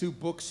have 2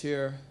 books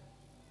here.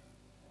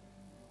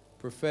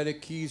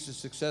 Prophetic Keys to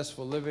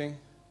Successful Living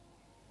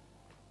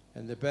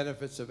and the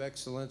Benefits of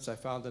Excellence. I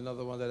found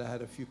another one that I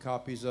had a few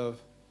copies of.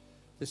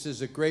 This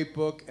is a great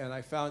book, and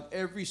I found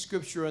every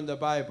scripture in the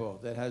Bible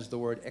that has the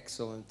word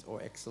excellent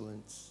or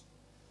excellence.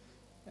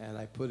 And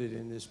I put it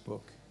in this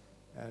book.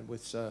 And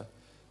with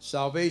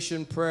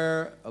salvation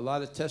prayer, a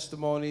lot of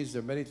testimonies.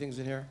 There are many things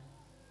in here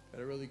that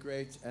are really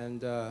great.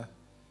 And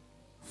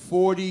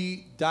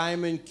 40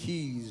 diamond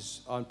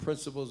keys on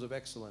principles of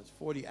excellence,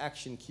 40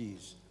 action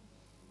keys.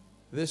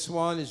 This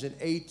one is an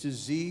A to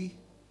Z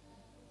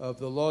of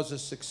the laws of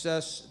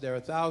success. They're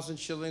 1,000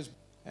 shillings.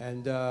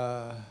 And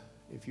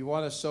if you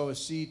want to sow a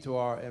seed to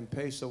our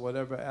M-Pesa,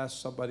 whatever,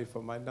 ask somebody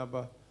for my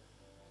number.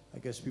 I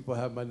guess people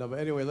have my number.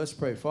 Anyway, let's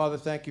pray. Father,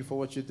 thank you for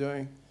what you're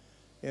doing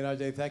in our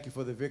day. Thank you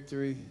for the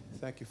victory.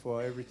 Thank you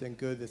for everything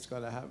good that's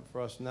going to happen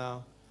for us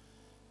now.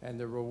 And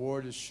the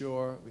reward is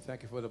sure. We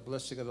thank you for the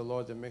blessing of the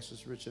Lord that makes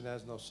us rich and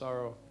has no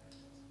sorrow.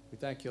 We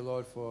thank you,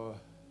 Lord, for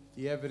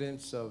the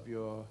evidence of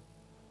your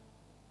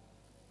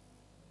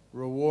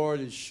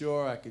reward is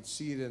sure. I could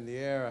see it in the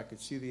air. I could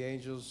see the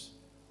angels.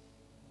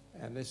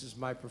 And this is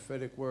my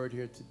prophetic word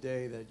here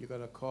today, that you're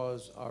going to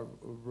cause our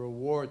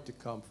reward to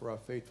come for our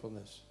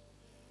faithfulness.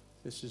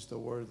 This is the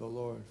word of the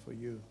Lord for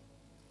you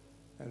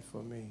and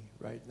for me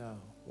right now.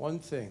 One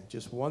thing,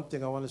 just one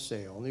thing I want to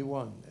say, only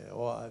one.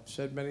 Well, I've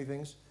said many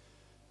things.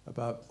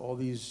 about all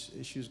these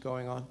issues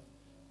going on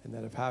and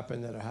that have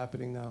happened, that are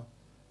happening now,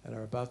 and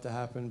are about to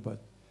happen. But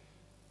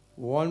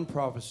one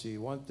prophecy,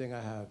 one thing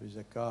I have is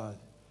that God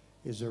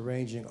is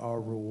arranging our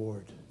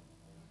reward.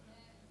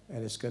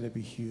 And it's going to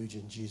be huge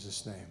in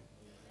Jesus' name.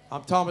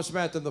 I'm Thomas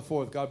Manton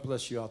IV. God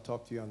bless you. I'll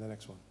talk to you on the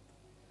next one.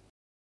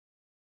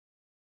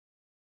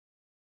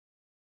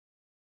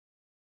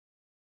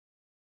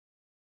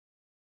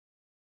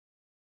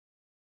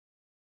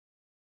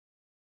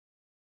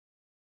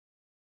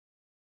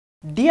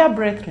 Dear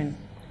brethren,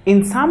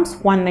 in Psalms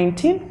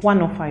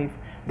 119:105,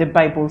 the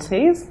Bible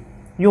says,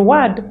 "Your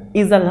word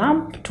is a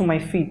lamp to my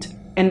feet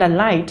and a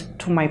light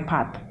to my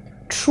path."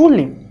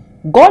 Truly,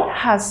 God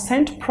has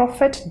sent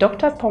Prophet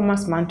Dr.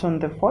 Thomas Manton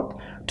IV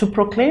to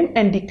proclaim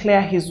and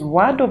declare his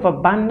word of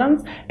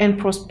abundance and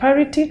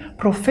prosperity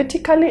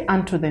prophetically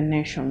unto the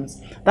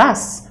nations.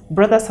 Thus,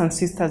 brothers and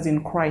sisters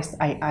in Christ,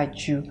 I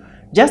urge you,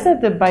 just as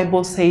the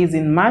Bible says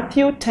in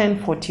Matthew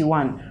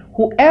 10:41,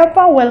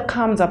 whoever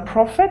welcomes a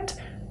prophet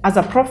as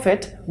a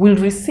prophet will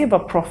receive a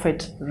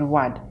prophet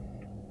reward.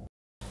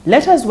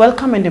 Let us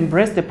welcome and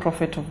embrace the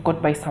prophet of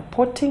God by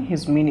supporting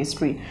his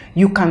ministry.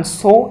 You can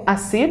sow a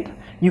seed,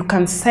 you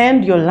can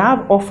send your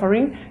love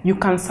offering, you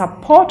can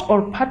support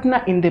or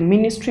partner in the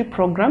ministry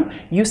program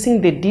using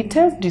the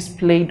details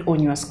displayed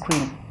on your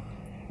screen.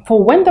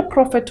 For when the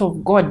prophet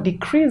of God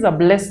decrees a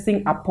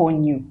blessing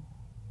upon you,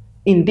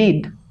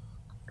 indeed,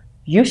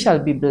 you shall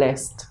be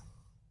blessed.